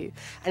Sutton Hoo.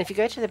 And if you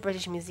go to the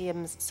British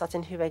Museum's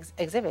Sutton Hoo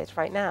exhibit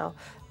right now,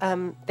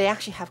 they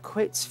actually have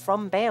quotes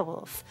from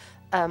Beowulf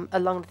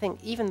along the thing,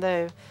 even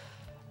though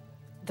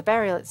the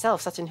burial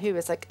itself, Sutton Hoo,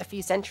 is like a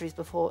few centuries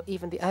before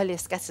even the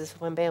earliest guesses for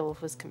when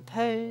Beowulf was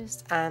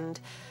composed, and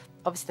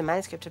obviously the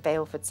manuscript of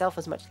Beowulf itself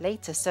was much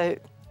later. So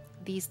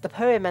the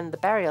poem and the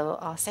burial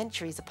are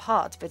centuries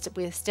apart, but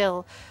we're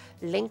still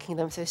linking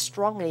them so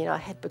strongly in our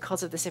head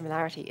because of the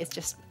similarity. It's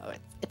just,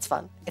 it's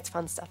fun. It's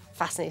fun stuff,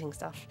 fascinating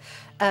stuff.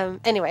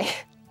 Anyway,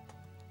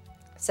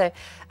 so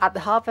at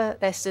the harbour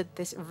there stood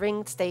this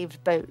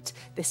ring-staved boat.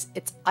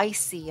 It's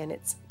icy and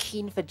it's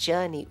keen for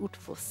journey,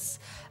 Utfus.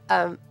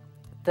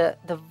 The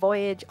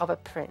voyage of a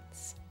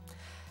prince.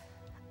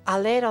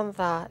 Alleen on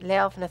the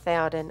leafne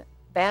theoden,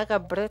 berga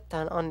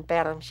brutan on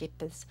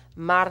bermshippes,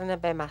 marne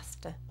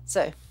bemaste.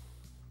 So,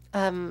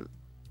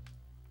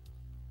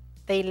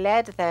 they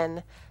led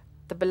then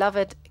the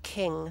beloved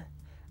king,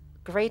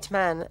 great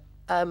man,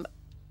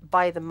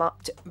 by the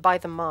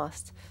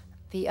mast,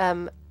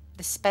 the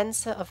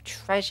dispenser of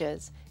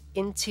treasures,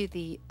 into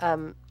the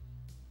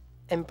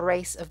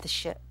embrace of the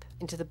ship,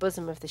 into the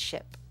bosom of the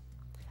ship.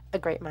 A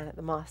great man at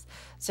the mast.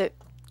 So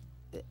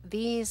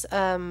these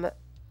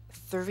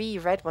three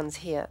red ones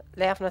here,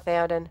 Leafna,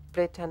 Theoden,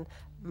 Britain,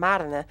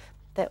 Marne,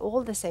 they're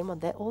all the same one.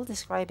 They're all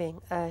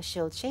describing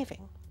shield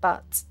shaving,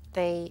 but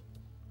they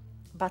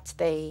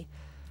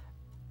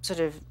sort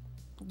of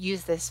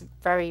use this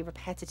very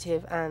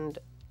repetitive and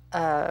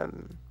they're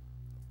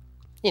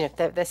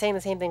saying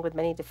the same thing with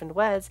many different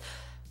words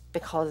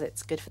because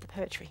it's good for the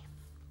poetry,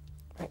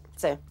 right?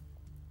 So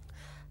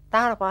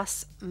daar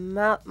was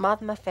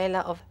madme fella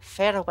of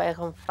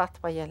fairwegum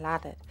fratwa je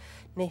ladet.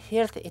 Ne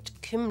hirte it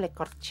cumlik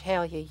or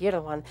chair je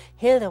yirwan,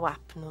 hilde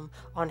wapnum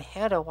on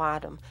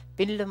herdewadum,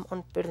 billum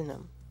on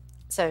burnum.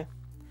 So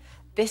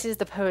this is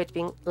the poet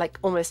being like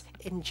almost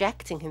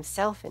injecting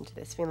himself into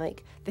this, being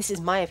like, this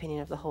is my opinion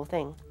of the whole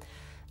thing.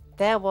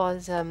 There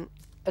was a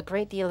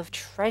great deal of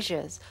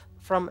treasures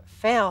from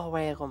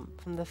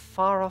fairwegum, from the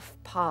far off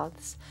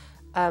paths,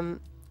 je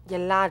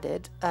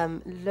ladet,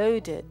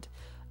 loaded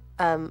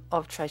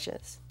of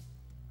treasures.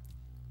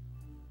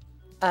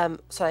 So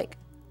like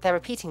they're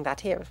repeating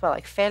that here as well,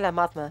 like Fela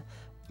Madma,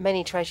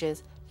 many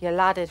treasures,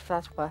 Yaladid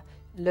Flatwa,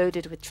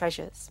 loaded with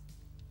treasures.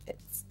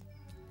 It's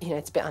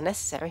it's a bit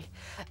unnecessary.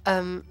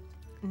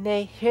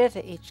 Ne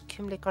hyrde ich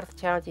cumli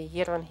kortjardi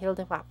yiron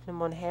hilde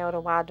wapnum on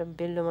heora wadum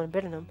billum on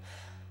birnum.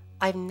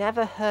 I've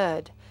never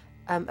heard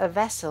a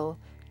vessel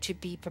to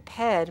be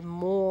prepared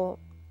more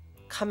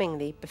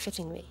cunningly,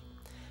 befittingly,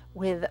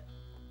 with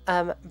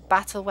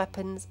battle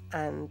weapons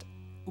and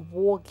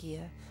war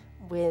gear,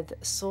 with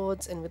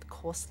swords and with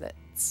corselets.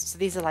 So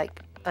these are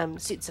like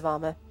suits of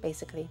armor,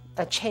 basically,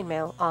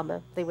 chainmail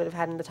armor they would have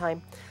had in the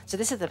time. So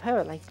this is the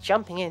poet like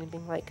jumping in and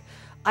being like,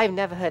 I've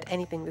never heard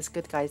anything this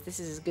good, guys. This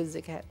is as good as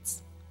it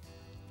gets.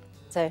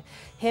 So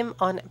him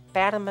on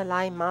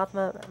Bermelai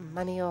Madma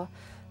Manio,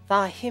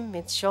 va him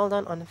mit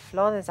Schulden on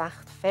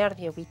Flodesacht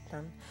Ferdia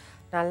Witnan,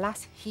 na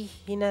las hi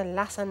hine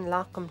lassen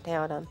lacum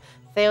theodan,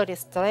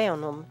 Theodis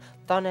Dreonum,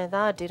 donne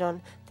da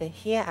didon de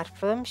hier at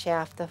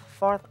Frumschafte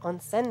fort on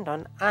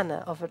sendon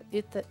Anna over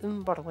ute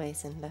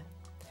umborwesende.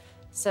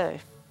 So,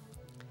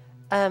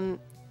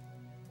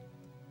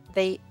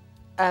 they,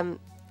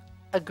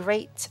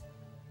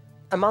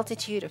 a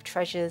multitude of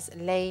treasures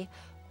lay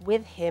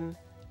with him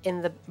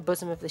in the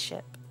bosom of the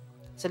ship.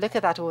 So look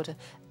at that order.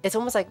 It's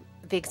almost like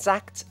the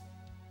exact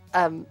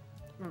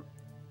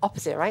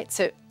opposite, right?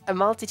 So a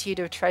multitude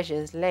of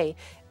treasures lay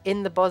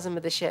in the bosom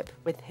of the ship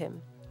with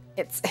him.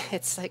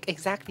 It's like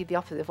exactly the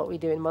opposite of what we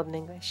do in modern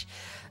English.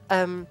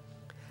 On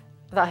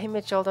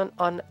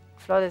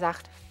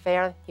Flodesacht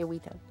Fair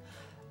Jewitan.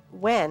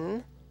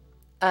 When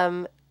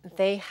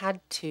they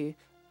had to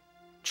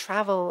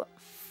travel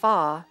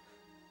far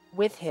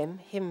with him,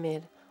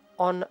 Himmid,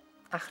 on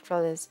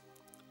Achtflodes,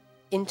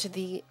 into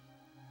the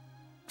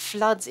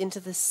floods, into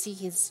the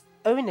sea's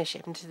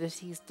ownership, into the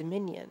sea's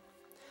dominion.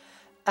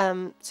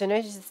 So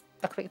notice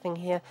a quick thing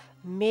here.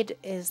 Mid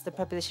is the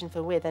preposition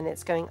for with, and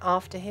it's going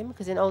after him,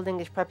 because in Old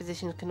English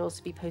prepositions can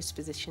also be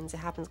postpositions. It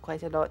happens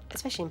quite a lot,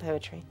 especially in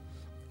poetry.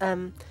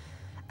 And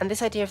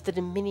this idea of the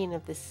dominion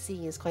of the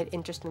sea is quite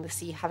interesting. The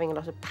sea having a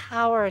lot of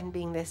power and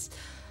being this...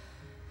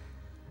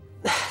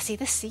 See,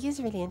 the sea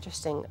is really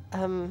interesting.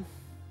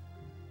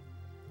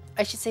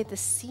 I should say the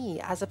sea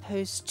as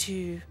opposed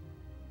to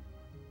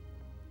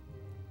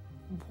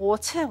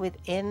water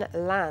within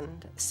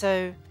land.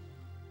 So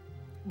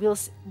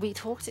we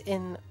talked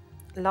in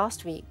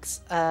last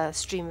week's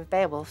stream of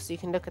Beowulf, so you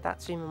can look at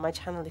that stream on my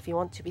channel if you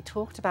want to. We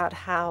talked about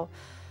how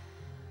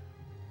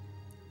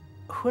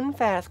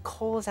Hunverth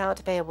calls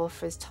out Beowulf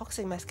for his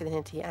toxic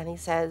masculinity, and he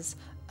says,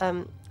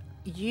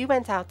 you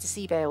went out to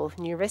see Beowulf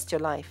and you risked your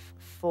life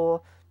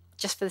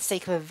just for the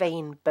sake of a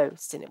vain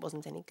boast, and it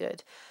wasn't any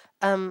good.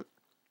 And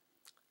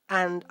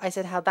I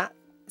said how that,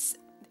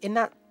 in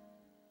that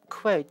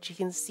quote, you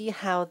can see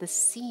how the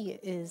sea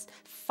is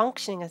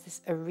functioning as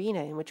this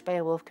arena in which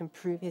Beowulf can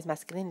prove his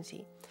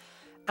masculinity.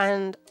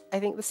 And I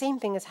think the same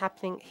thing is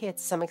happening here to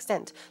some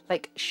extent.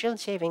 Like,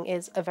 Shield-Shaving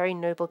is a very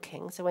noble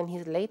king, so when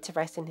he's laid to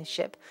rest in his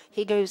ship,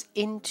 he goes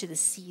into the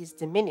sea's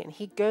dominion.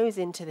 He goes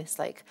into this,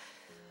 like,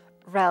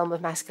 realm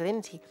of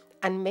masculinity.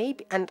 And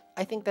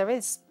I think there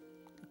is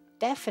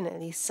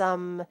definitely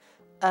some,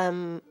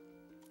 what's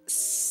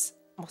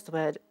the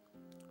word,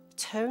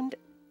 toned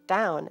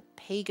down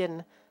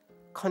pagan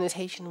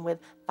connotation with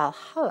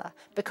Valhalla,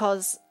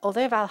 because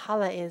although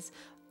Valhalla is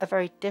a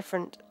very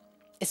different,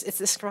 it's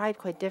described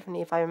quite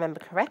differently if I remember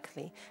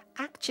correctly.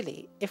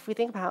 Actually, if we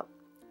think about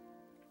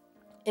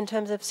in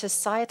terms of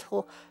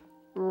societal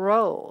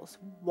roles,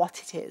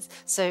 what it is.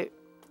 So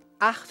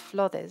acht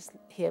flodes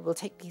here, we'll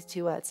take these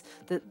two words,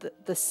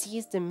 the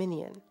sea's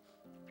dominion.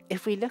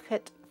 If we look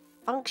at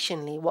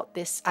functionally what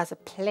this as a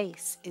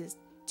place is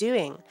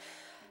doing,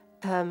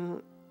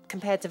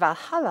 compared to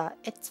Valhalla,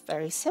 it's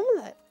very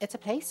similar. It's a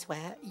place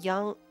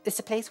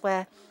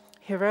where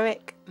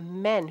heroic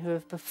men who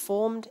have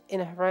performed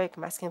in a heroic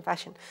masculine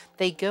fashion,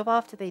 they go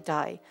after they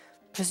die,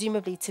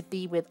 presumably to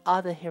be with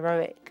other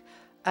heroic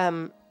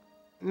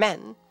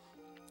men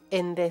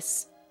in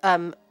this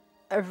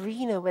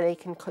arena where they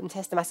can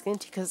contest the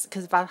masculinity,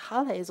 because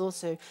Valhalla is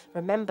also,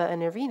 remember,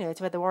 an arena. It's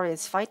where the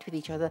warriors fight with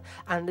each other,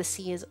 and the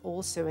sea is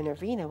also an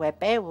arena where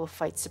Beowulf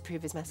fights to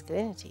prove his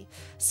masculinity.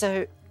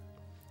 So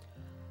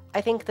I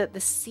think that the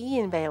sea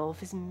in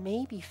Beowulf is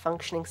maybe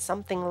functioning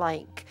something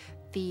like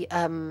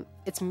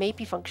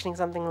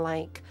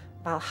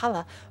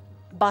Valhalla,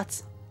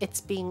 but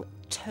it's being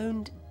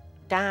toned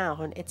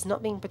down. It's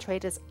not being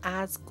portrayed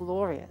as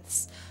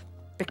glorious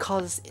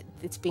because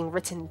it's being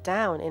written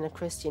down in a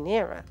Christian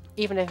era,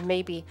 even if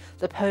maybe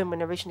the poem,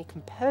 when originally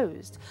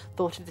composed,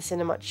 thought of this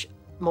in a much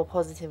more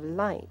positive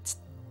light.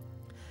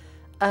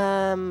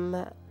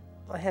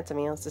 I had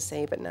something else to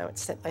say, but now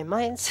it's slipped my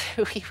mind,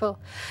 so we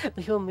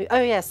will move.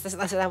 Oh yes,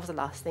 that was the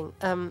last thing.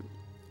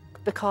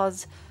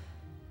 Because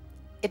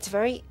it's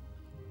very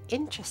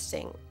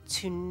interesting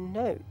to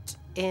note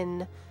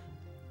in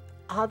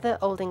other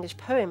Old English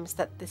poems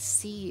that the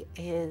sea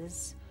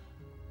is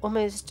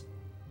almost,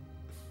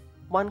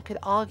 one could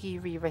argue,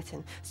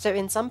 rewritten. So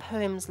in some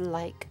poems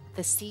like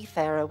the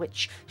Seafarer,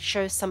 which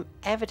shows some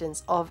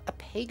evidence of a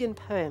pagan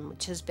poem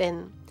which has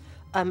been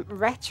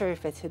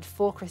retrofitted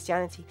for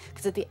Christianity,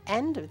 because at the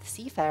end of the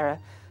Seafarer,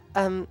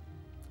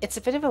 it's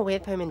a bit of a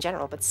weird poem in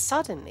general, but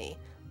suddenly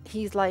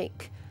he's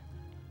like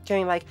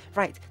going like,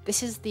 right,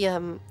 this is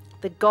the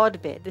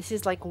God bit. This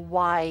is like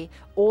why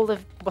all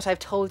of what I've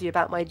told you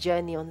about my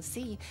journey on the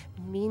sea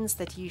means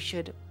that you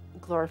should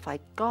glorify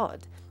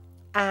God.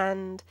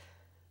 And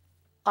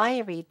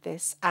I read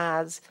this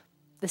as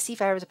the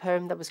Seafarer is a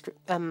poem that was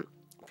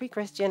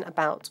pre-Christian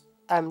about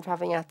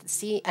traveling out to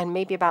sea and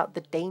maybe about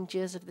the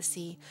dangers of the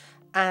sea,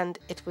 and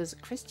it was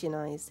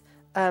Christianized.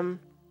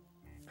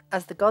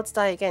 As the gods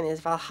die again, is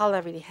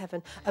Valhalla really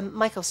heaven?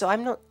 Michael, so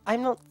I'm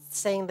not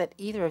saying that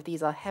either of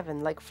these are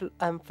heaven, like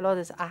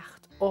Flodes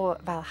Acht or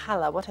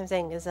Valhalla. What I'm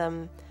saying is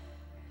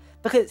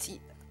because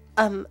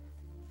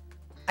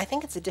I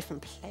think it's a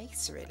different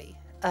place really,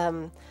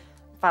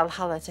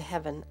 Valhalla to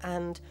heaven.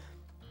 And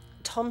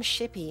Tom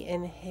Shippey,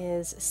 in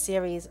his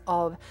series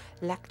of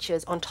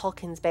lectures on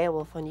Tolkien's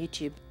Beowulf on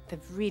YouTube, they're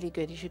really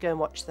good, you should go and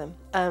watch them,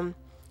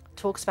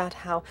 talks about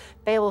how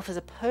Beowulf as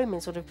a poem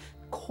is sort of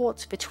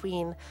caught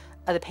between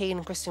the pagan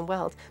and Christian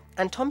world.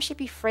 And Tom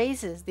Shippey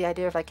phrases the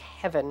idea of like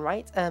heaven,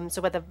 right?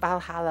 So whether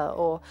Valhalla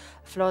or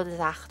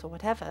Flodesacht or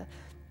whatever,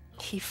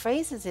 he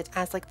phrases it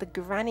as like the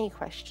granny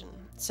question.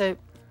 So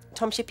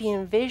Tom Shippey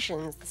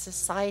envisions the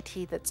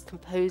society that's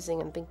composing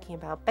and thinking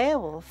about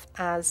Beowulf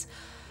as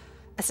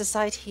a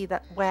society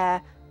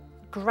where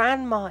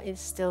grandma is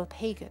still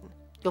pagan.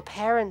 Your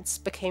parents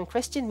became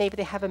Christian, maybe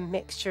they have a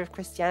mixture of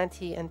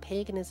Christianity and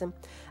paganism,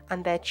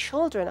 and their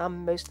children are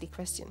mostly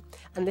Christian.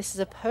 And this is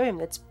a poem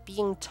that's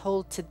being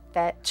told to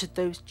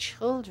those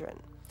children.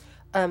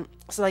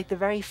 So like the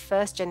very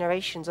first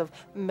generations of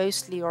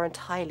mostly or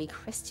entirely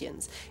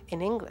Christians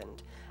in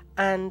England.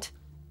 And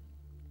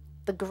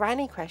the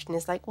granny question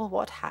is like, well,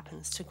 what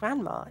happens to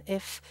grandma?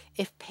 If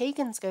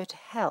pagans go to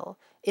hell,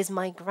 is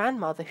my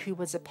grandmother, who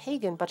was a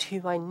pagan but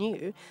who I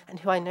knew and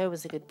who I know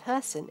was a good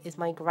person, is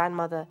my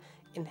grandmother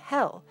in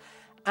hell?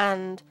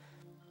 And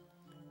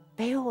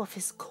Beowulf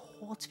is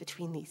caught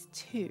between these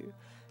two,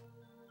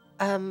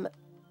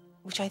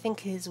 which I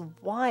think is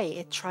why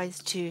it tries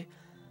to,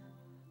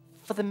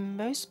 for the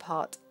most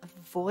part,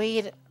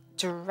 avoid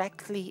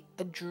directly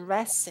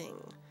addressing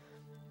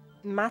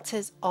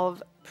matters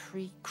of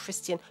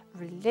pre-Christian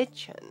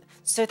religion.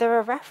 So there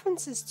are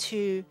references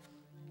to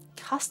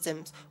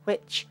customs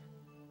which,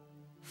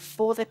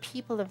 for the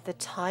people of the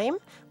time,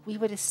 we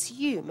would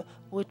assume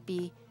would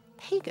be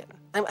pagan.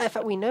 In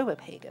fact, we know we're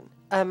pagan,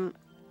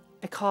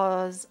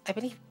 because I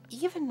believe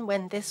even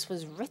when this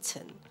was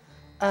written,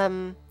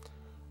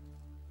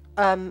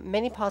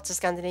 many parts of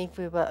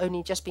Scandinavia were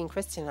only just being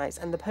Christianized,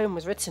 and the poem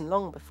was written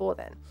long before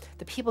then.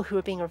 The people who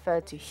are being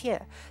referred to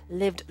here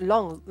lived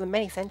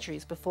many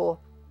centuries before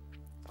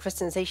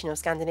Christianization of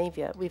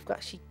Scandinavia. We've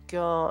actually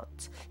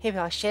got, here we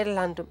are,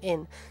 Sherlandum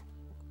Inn.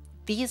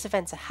 These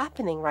events are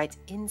happening right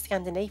in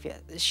Scandinavia.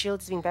 The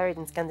shield is being buried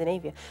in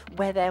Scandinavia,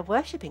 where they're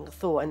worshipping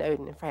Thor and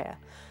Odin and Freya.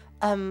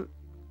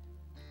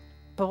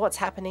 But what's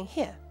happening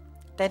here?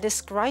 They're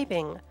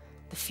describing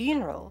the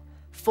funeral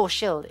for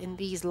Scyld in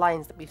these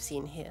lines that we've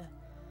seen here.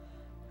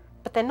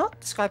 But they're not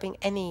describing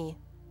any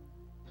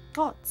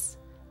gods.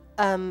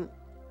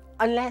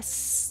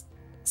 Unless...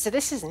 So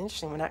this is an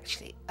interesting one,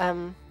 actually.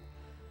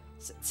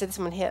 So this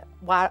one here,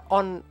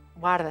 on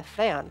Warda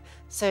Freyan.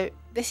 So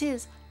this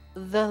is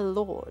the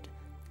Lord.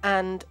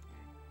 And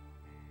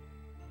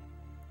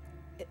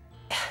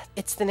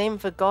it's the name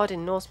of a god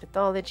in Norse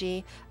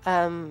mythology.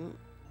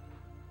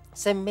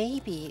 So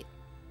maybe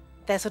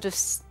there's sort of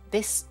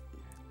this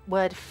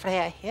word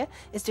Freya here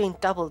is doing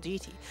double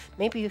duty.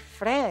 Maybe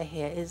Freya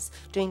here is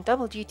doing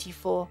double duty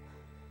for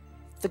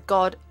the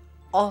god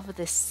of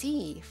the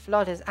sea,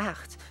 Flodder's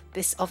Acht,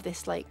 this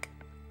like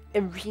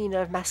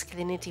arena of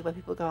masculinity where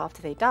people go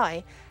after they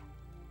die,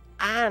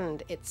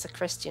 and it's a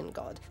Christian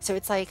god. So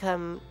it's like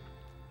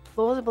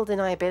plausible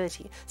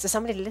deniability. So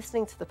somebody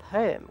listening to the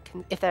poem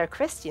can, if they're a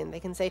Christian, they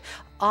can say,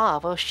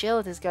 well,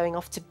 Scyld is going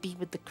off to be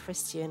with the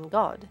Christian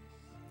god.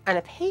 And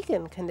a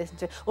pagan can listen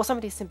to it, or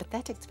somebody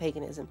sympathetic to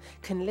paganism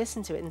can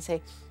listen to it and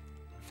say,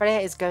 Freya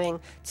is going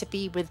to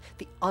be with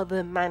the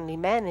other manly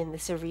men in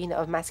this arena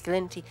of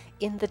masculinity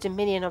in the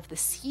dominion of the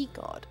sea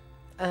god.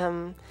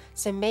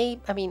 So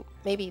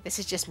maybe this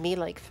is just me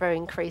like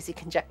throwing crazy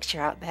conjecture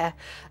out there.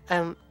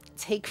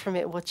 Take from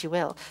it what you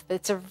will. But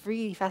it's a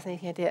really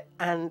fascinating idea,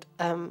 and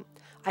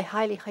I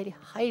highly, highly,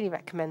 highly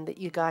recommend that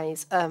you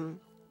guys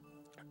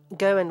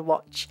go and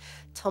watch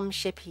Tom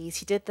Shippey's.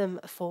 He did them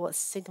for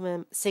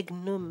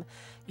Signum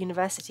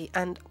University,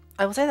 and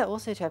I will say that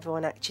also to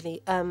everyone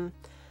actually,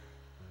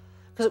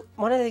 because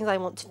one of the things I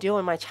want to do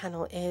on my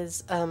channel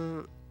is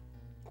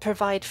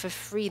provide for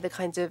free the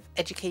kinds of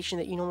education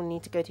that you normally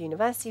need to go to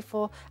university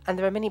for, and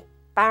there are many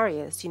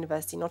barriers to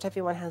university. Not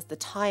everyone has the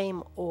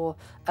time or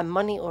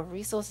money or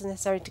resources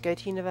necessary to go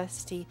to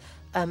university,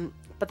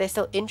 but they're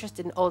still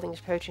interested in Old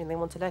English poetry and they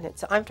want to learn it.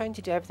 So I'm trying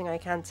to do everything I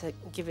can to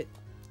give it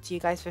to you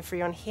guys for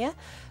free on here.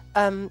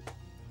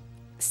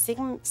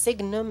 Signum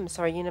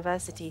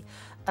University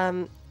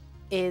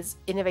is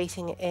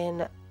innovating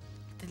in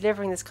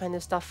delivering this kind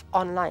of stuff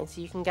online, so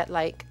you can get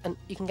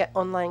you can get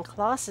online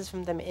classes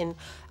from them and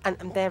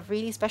they're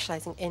really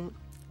specializing in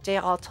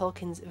J.R.R.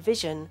 Tolkien's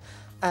vision.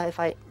 If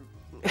I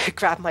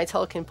grab my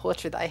Tolkien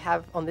portrait that I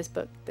have on this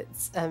book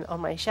that's on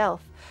my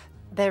shelf,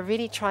 they're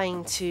really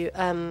trying to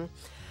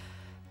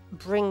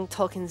bring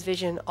Tolkien's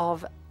vision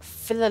of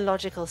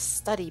philological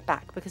study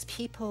back, because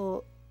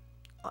people,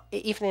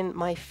 even in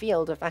my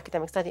field of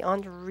academic study,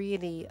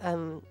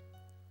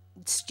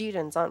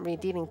 students aren't really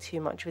dealing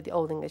too much with the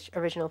Old English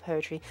original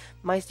poetry.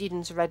 My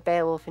students read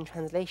Beowulf in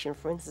translation,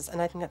 for instance,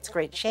 and I think that's a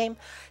great shame.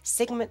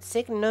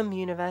 Signum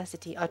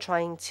University are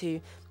trying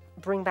to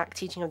bring back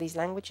teaching of these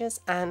languages,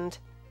 and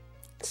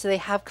so they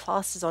have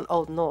classes on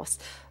Old Norse,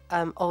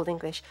 Old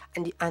English,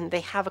 and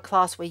they have a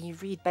class where you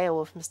read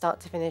Beowulf from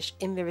start to finish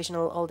in the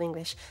original Old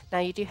English. Now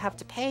you do have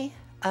to pay.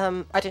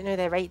 I don't know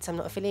their rates, I'm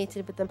not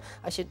affiliated with them.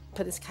 I should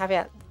put this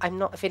caveat, I'm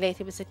not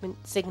affiliated with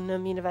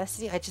Signum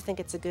University. I just think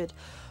it's a good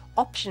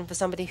option for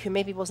somebody who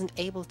maybe wasn't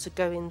able to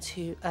go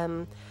into,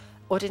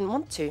 or didn't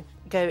want to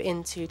go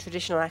into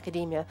traditional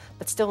academia,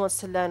 but still wants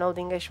to learn Old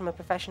English from a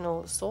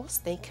professional source.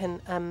 They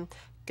can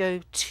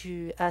go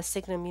to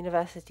Signum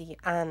University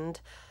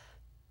and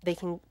they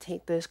can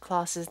take those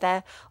classes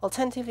there.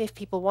 Alternatively, if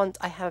people want,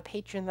 I have a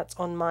Patreon that's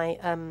on my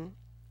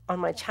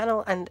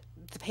channel, and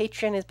the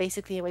Patreon is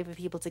basically a way for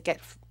people to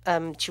get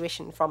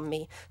tuition from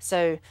me.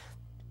 So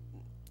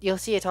you'll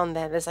see it on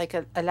there. There's like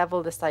a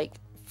level that's like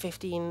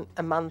 $15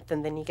 a month,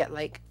 and then you get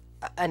like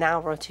an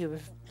hour or two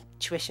of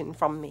tuition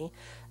from me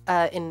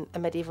in a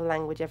medieval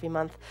language every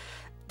month.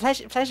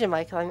 Pleasure,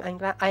 Michael.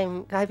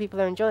 I'm glad people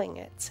are enjoying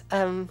it.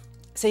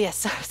 So yes,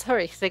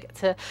 sorry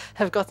to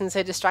have gotten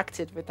so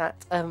distracted with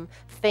that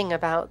thing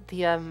about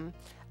the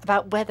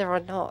about whether or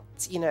not,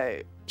 you know,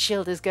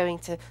 shield is going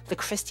to the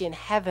Christian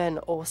heaven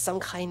or some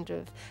kind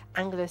of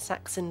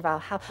Anglo-Saxon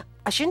Valhalla.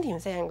 I shouldn't even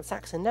say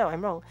Anglo-Saxon, no,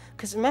 I'm wrong.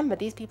 Because remember,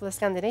 these people are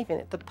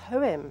Scandinavian. The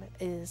poem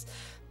is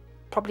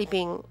probably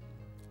being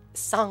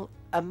sung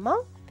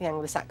among the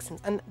Anglo-Saxons.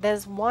 And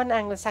there's one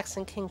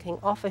Anglo-Saxon king, King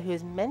Offa, who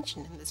is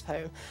mentioned in this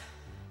poem.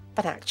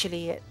 But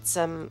actually, it's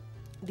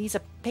these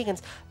are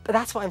pagans. But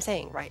that's what I'm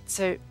saying, right?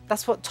 So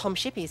that's what Tom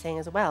Shippey is saying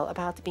as well,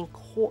 about it being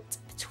caught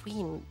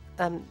between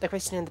the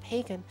Christian and the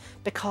pagan,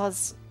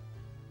 because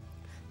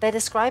they're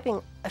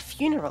describing a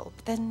funeral,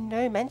 but there's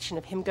no mention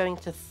of him going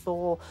to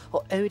Thor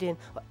or Odin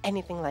or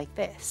anything like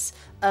this,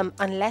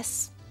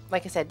 unless,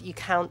 like I said, you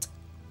count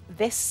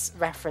this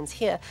reference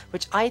here,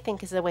 which I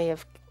think is a way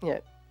of,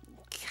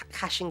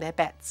 cashing their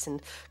bets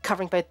and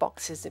covering both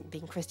boxes and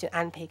being Christian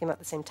and pagan at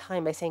the same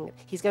time by saying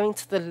he's going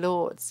to the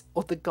Lord's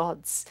or the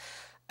gods'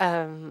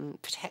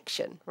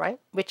 protection, right?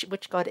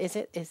 Which god is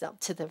it? Is up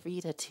to the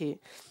reader to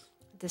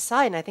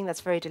decide, and I think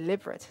that's very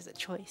deliberate as a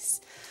choice.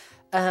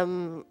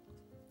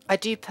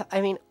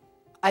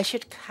 I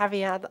should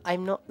caveat that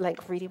I'm not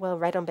like really well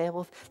read on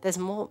Beowulf. There's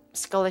more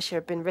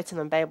scholarship been written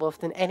on Beowulf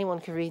than anyone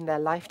could read in their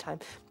lifetime.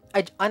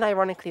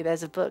 Unironically,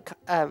 there's a book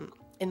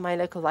in my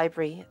local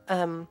library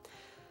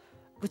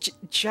which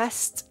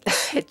just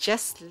it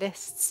just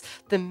lists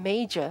the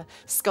major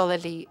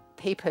scholarly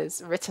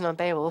papers written on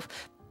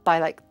Beowulf by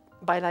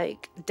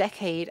like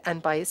decade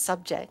and by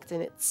subject,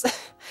 and it's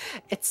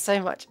it's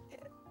so much,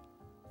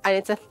 and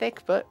it's a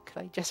thick book,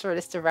 like just for a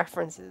list of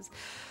references.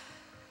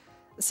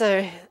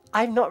 So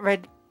I've not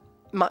read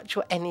much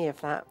or any of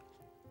that.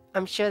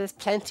 I'm sure there's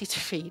plenty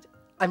to read.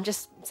 I'm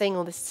just saying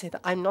all this to say that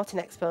I'm not an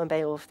expert on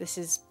Beowulf.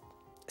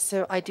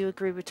 So I do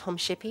agree with Tom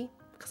Shippey,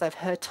 because I've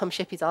heard Tom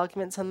Shippey's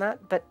arguments on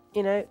that, but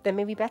there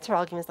may be better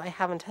arguments that I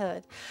haven't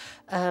heard,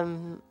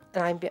 and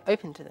I'm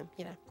open to them.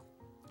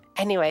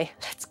 Anyway,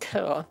 let's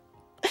go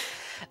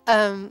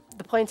on.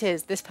 The point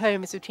is, this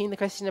poem is between the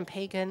Christian and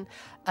pagan,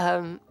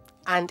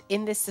 and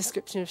in this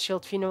description of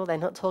Shield Funeral, they're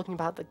not talking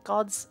about the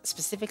gods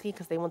specifically,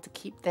 because they want to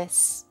keep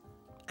this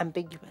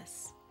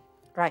ambiguous.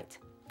 Right.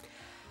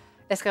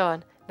 Let's go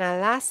on. Now,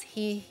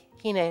 hine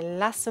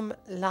lasum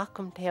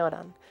lacum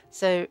theoran.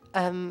 So,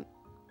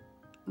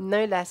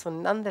 no less or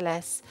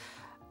nonetheless,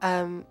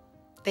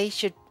 they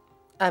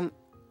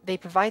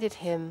provided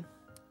him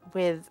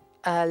with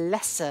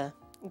lesser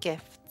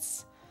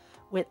gifts,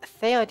 with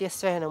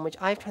theodiastronum, which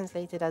I've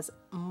translated as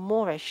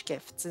Moorish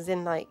gifts, as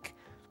in like,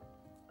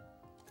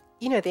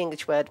 the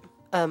English word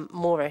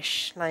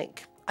Moorish,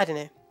 like, I don't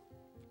know,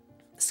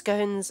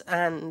 scones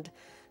and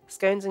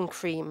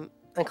cream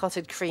and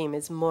clotted cream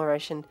is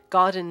Moorish, and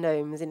garden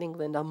gnomes in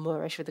England are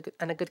Moorish,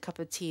 and a good cup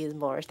of tea is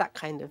Moorish, that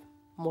kind of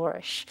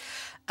Moorish.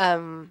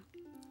 So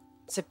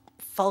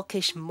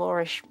folkish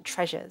Moorish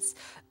treasures,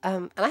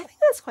 and I think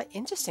that's quite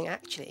interesting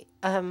actually,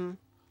 for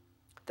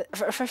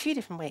a few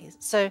different ways.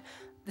 So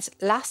this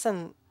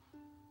lasan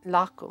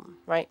lacum,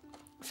 right?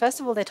 First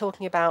of all, they're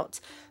talking about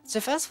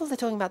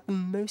the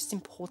most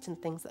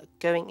important things that are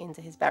going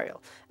into his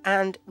burial,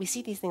 and we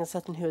see these things at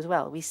Sutton Hoo as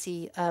well. We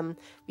see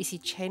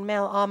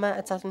chainmail armor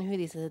at Sutton Hoo.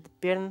 These are the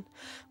byrn.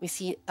 We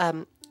see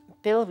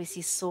bill. We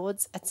see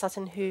swords at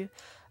Sutton Hoo,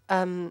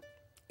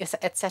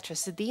 etc.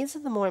 So these are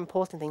the more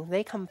important things.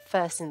 They come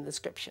first in the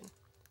description,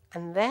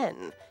 and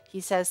then he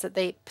says that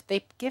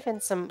they've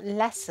given some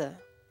lesser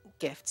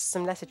gifts,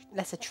 some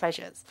lesser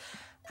treasures,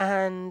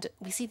 and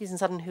we see these in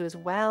Sutton Hoo as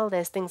well.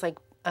 There's things like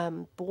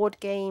board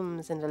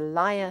games and a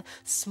lyre,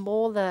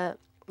 smaller,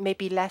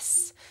 maybe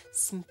less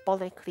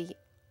symbolically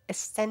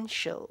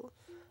essential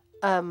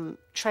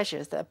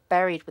treasures that are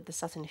buried with the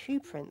Sutton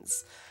Hoo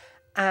prince,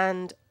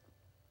 and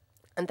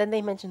then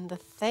they mention the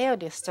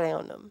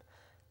theodiastronum,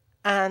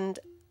 and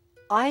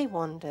I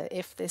wonder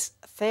if this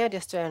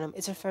theodiastronum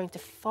is referring to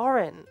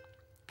foreign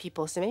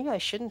people. So maybe I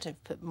shouldn't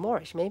have put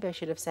Moorish. Maybe I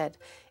should have said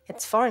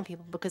it's foreign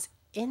people, because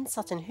in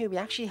Sutton Hoo we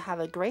actually have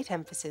a great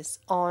emphasis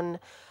on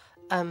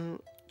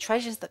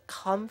treasures that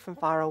come from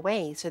far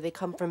away. So they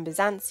come from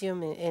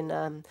Byzantium in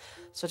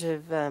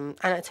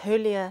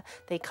Anatolia.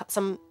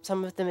 Some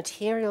of the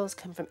materials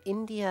come from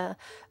India.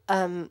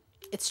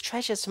 It's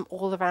treasures from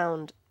all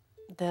around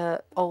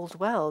the old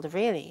world,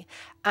 really,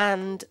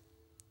 and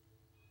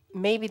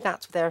maybe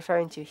that's what they're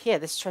referring to here.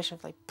 This treasure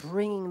of like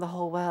bringing the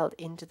whole world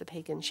into the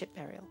pagan ship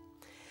burial.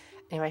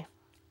 Anyway,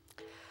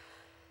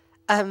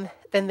 then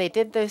they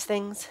did those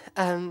things.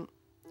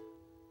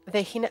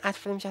 They hinner at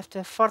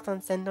Filmschafter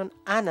fortansendon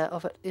Anna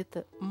over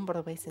ute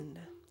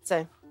umbroweisinde.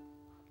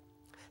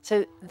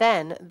 So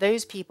then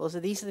those people, so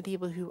these are the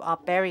people who are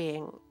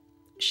burying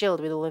Shield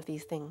with all of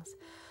these things.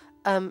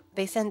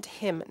 They sent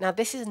him. Now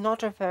this is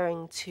not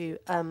referring to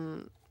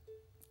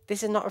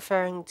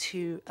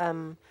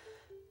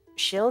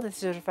Shield.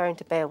 This is referring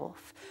to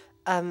Beowulf.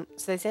 So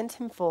they sent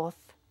him forth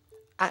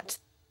at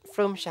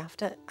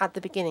Filmschafter at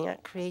the beginning,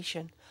 at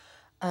creation.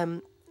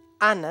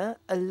 Anna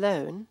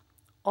alone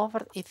over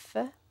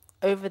Ithe,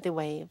 over the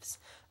waves,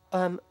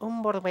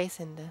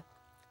 Umborweisende,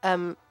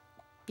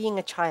 being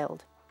a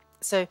child.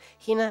 So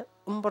Hina,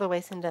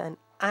 Umborweisende, and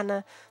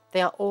Anna,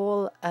 they are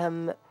all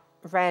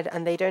red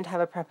and they don't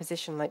have a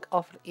preposition like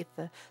of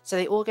either. So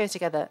they all go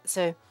together.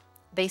 So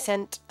they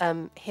sent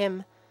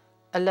him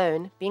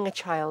alone, being a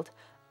child,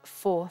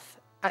 forth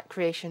at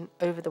creation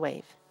over the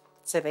wave.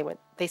 So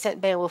they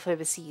sent Beowulf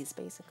overseas,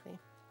 basically.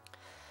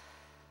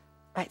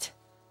 Right.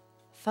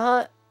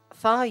 Far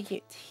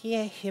ut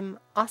hier him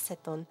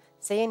aseton,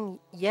 sein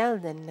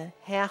jelden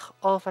her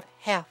over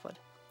herford.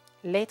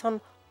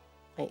 Leighton.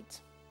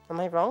 Wait, am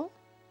I wrong?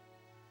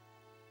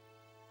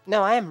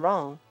 No, I am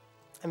wrong.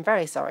 I'm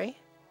very sorry.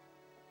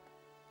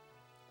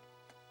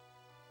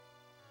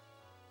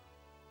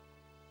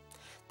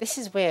 This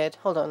is weird.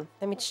 Hold on.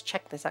 Let me just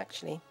check this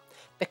actually.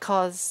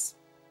 Because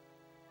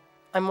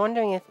I'm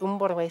wondering if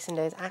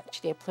umborwesende is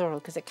actually a plural,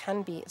 because it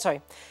can be,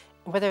 sorry,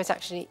 whether it's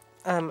actually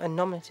a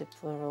nominative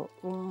plural.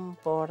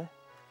 Umborwesende.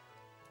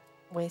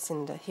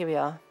 Here we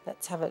are.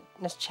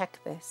 Let's check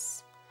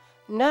this.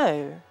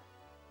 No.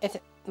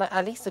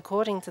 At least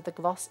according to the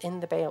gloss in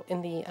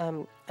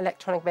the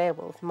electronic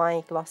Beowulf,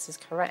 my gloss is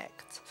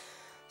correct.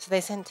 So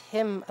they sent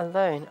him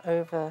alone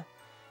over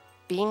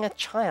being a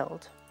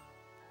child.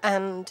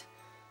 And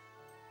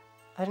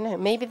I don't know,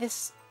 maybe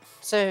this...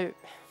 So,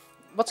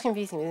 what's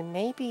confusing me is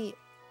maybe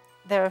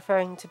they're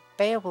referring to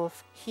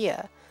Beowulf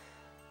here,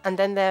 and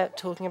then they're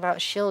talking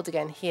about Shield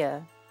again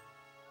here.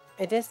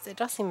 It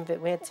does seem a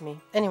bit weird to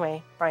me.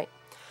 Anyway, right.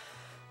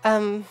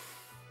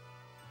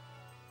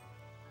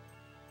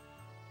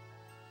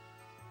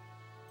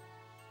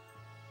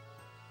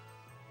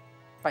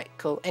 Right,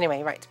 cool.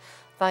 Anyway, right.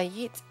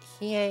 Thayit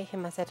hier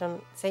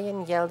himmaseton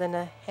seien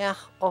jeldene her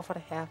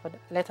over herford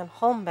leton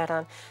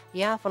homberan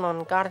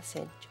javonon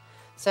garsage.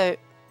 So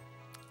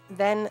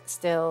then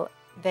still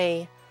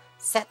they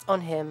set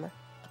on him a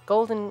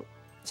golden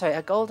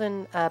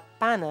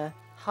banner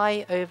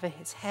high over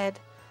his head.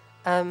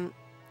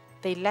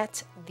 They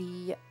let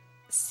the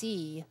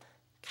sea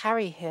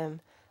carry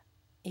him.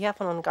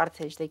 Javonon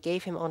garsage, they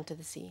gave him onto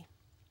the sea.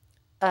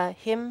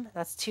 Him,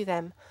 that's to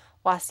them,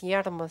 was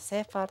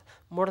Yermosefar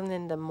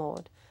mornin the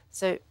mod.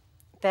 So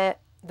the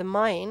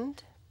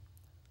mind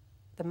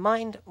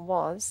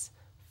was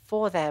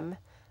for them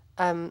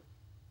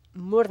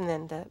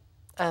mornende,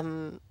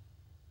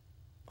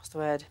 what's the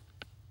word?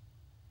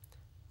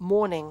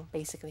 Mourning,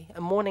 basically.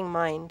 A mourning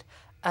mind,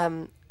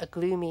 a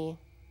gloomy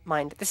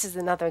mind. This is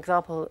another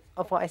example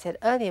of what I said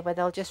earlier, where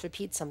they'll just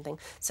repeat something.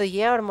 So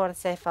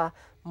Yermosefa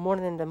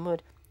mornende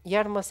mod.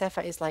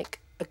 Yermosefa is like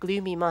a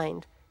gloomy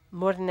mind.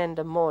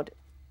 Mornende mod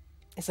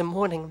is a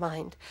mourning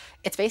mind.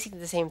 It's basically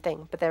the same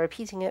thing, but they're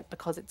repeating it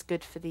because it's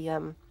good for the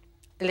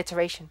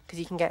alliteration, because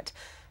you can get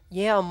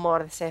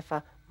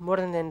Yermosefa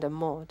mornende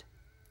mod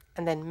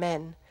and then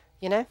men,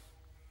 you know?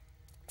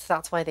 So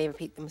that's why they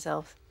repeat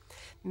themselves.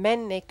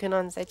 Men ne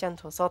kunan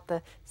sejanto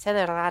sorte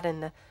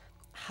celeraden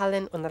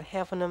hallen under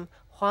heavenum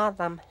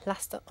huadam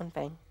laster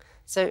onveng.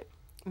 So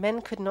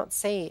men could not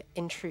say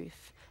in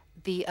truth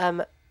the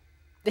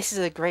this is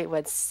a great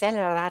word,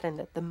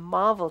 celeraden, the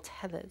marvel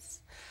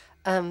tellers,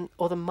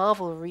 or the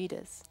marvel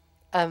readers,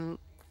 the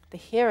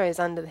heroes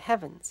under the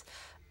heavens,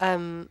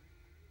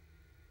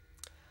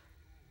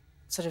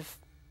 sort of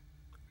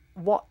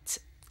what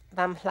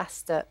them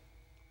laster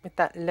with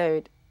that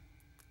load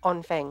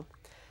on Feng.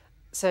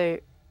 So,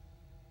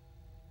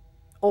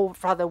 or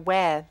rather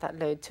where that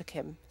load took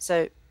him.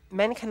 So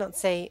men cannot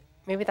say,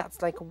 maybe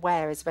that's like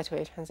where is a better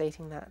way of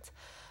translating that.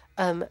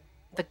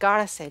 The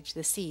Garasage,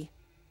 the sea,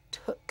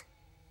 took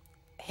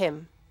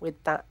him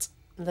with that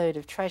load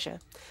of treasure.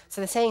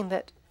 So they're saying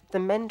that the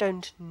men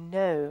don't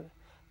know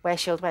where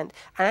Shield went.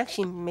 And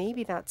actually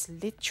maybe that's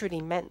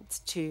literally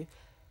meant to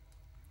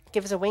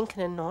give us a wink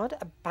and a nod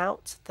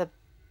about the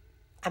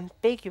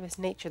ambiguous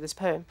nature of this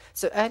poem.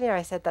 So earlier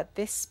I said that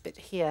this bit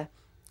here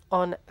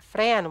on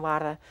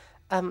Freyanwara,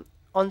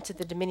 onto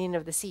the dominion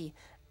of the sea,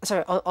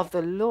 sorry, of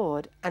the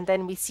Lord, and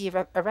then we see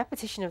a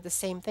repetition of the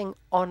same thing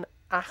on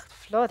Acht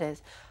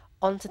Flores,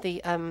 onto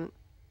the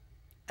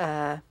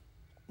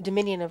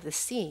dominion of the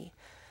sea.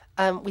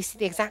 We see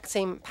the exact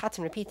same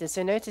pattern repeated.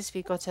 So notice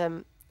we've got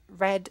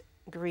red,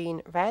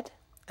 green, red,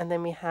 and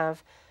then we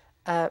have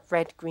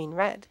red, green,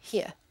 red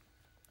here.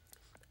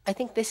 I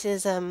think this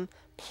is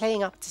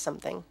playing up to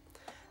something,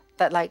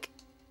 that like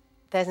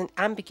there's an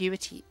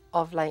ambiguity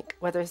of like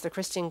whether it's the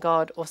Christian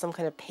god or some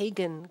kind of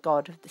pagan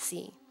god of the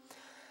sea.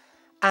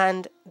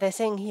 And they're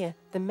saying here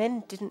the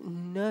men didn't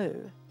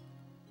know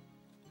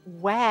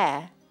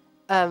where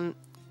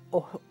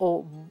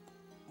or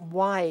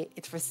why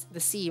the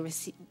sea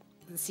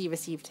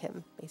received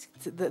him.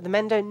 Basically, the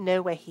men don't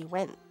know where he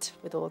went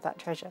with all that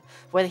treasure,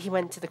 whether he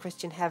went to the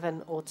Christian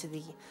heaven or to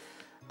the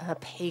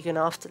pagan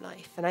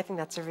afterlife. And I think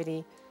that's a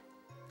really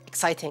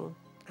exciting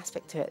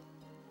aspect to it.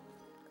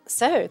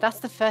 So that's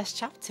the first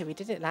chapter. We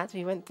did it, lads.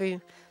 We went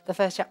through the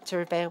first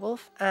chapter of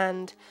Beowulf,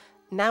 and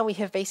now we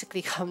have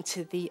basically come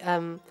to the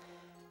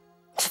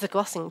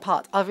glossing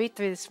part. I'll read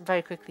through this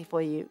very quickly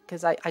for you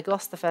because I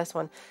glossed the first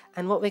one,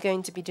 and what we're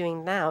going to be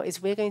doing now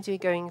is we're going to be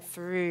going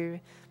through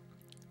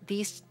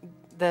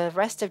the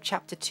rest of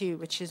chapter 2,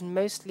 which is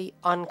mostly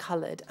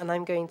uncolored, and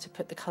I'm going to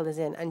put the colors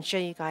in and show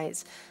you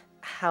guys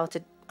how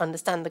to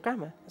understand the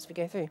grammar as we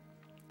go through.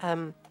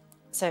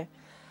 So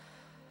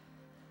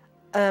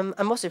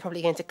I'm also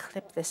probably going to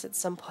clip this at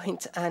some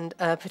point and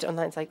put it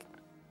online. It's like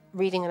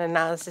reading an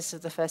analysis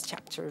of the first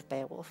chapter of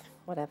Beowulf,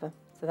 whatever.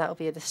 So that'll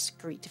be a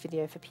discrete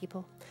video for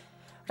people.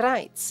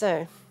 Right,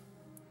 so,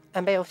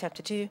 and Beowulf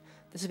chapter 2,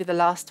 this will be the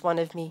last one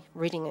of me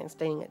reading and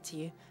explaining it to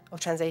you, or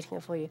translating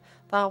it for you.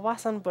 Daar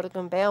was aan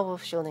Burgum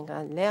Beowulf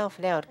Schildinga, Leof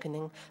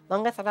Leorkening,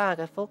 lange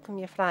Trage, Volkum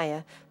je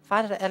vrije,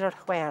 vader eller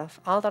Werf,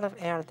 alder of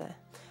Erde,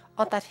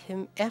 dat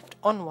him eft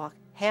onwak,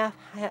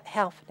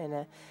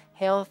 helfdene,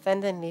 heel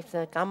venden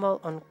liefde, gammel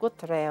on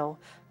gut reo,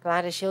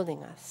 glade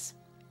Schildingas.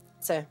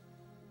 So,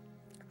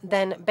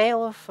 then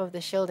Beowulf of the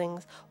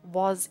Schildings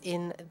was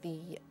in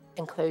the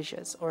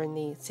enclosures, or in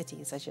the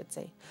cities, I should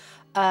say.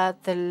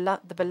 The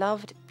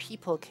beloved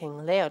people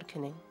king,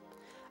 Leorkening.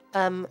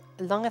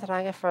 Lange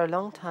Drage for a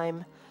long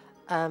time,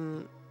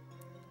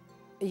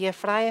 Je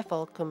vrije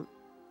volkum,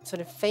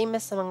 sort of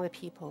famous among the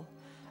people.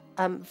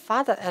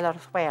 Father eller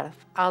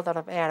Werf, alder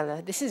of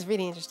Erde. This is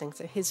really interesting.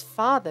 So his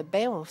father,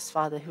 Beowulf's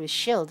father, who is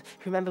Scyld,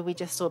 who remember we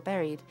just saw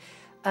buried,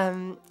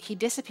 he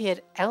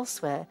disappeared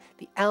elsewhere,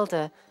 the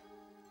elder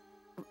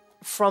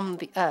from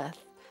the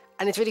earth.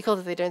 And it's really cool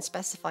that they don't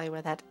specify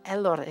where that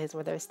Elor is,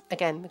 whether it's,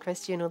 again, the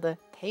Christian or the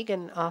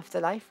pagan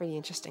afterlife. Really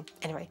interesting.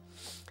 Anyway,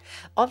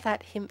 of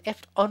that him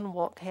eft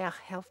onwalk her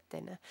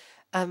helften,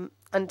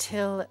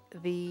 until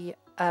the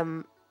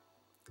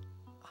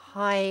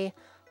high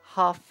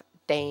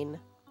half-Dane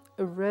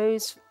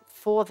arose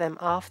for them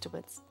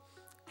afterwards,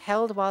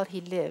 held while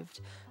he lived,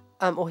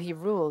 or he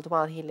ruled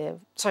while he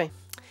lived. Sorry,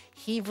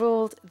 he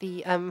ruled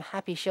the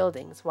happy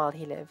Scyldings while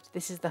he lived.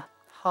 This is the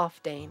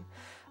half-Dane.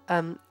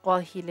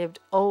 While he lived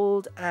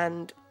old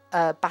and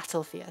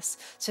battle-fierce.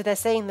 So they're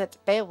saying that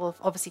Beowulf,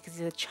 obviously because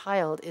he's a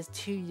child, is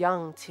too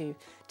young to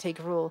take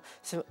rule.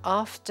 So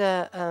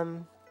after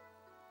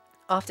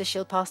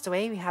Scyld passed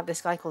away, we have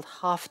this guy called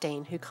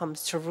Halfdane who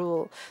comes to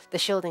rule the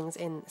Scyldings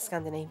in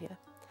Scandinavia.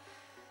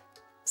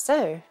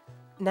 So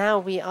now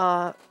we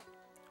are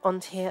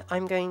on to here.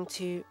 I'm going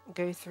to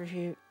go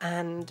through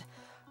and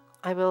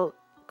I will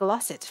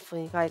gloss it for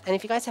you guys. And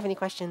if you guys have any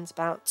questions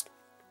about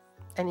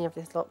any of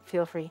this lot,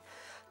 feel free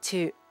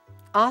to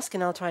ask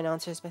and I'll try and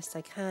answer as best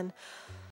I can.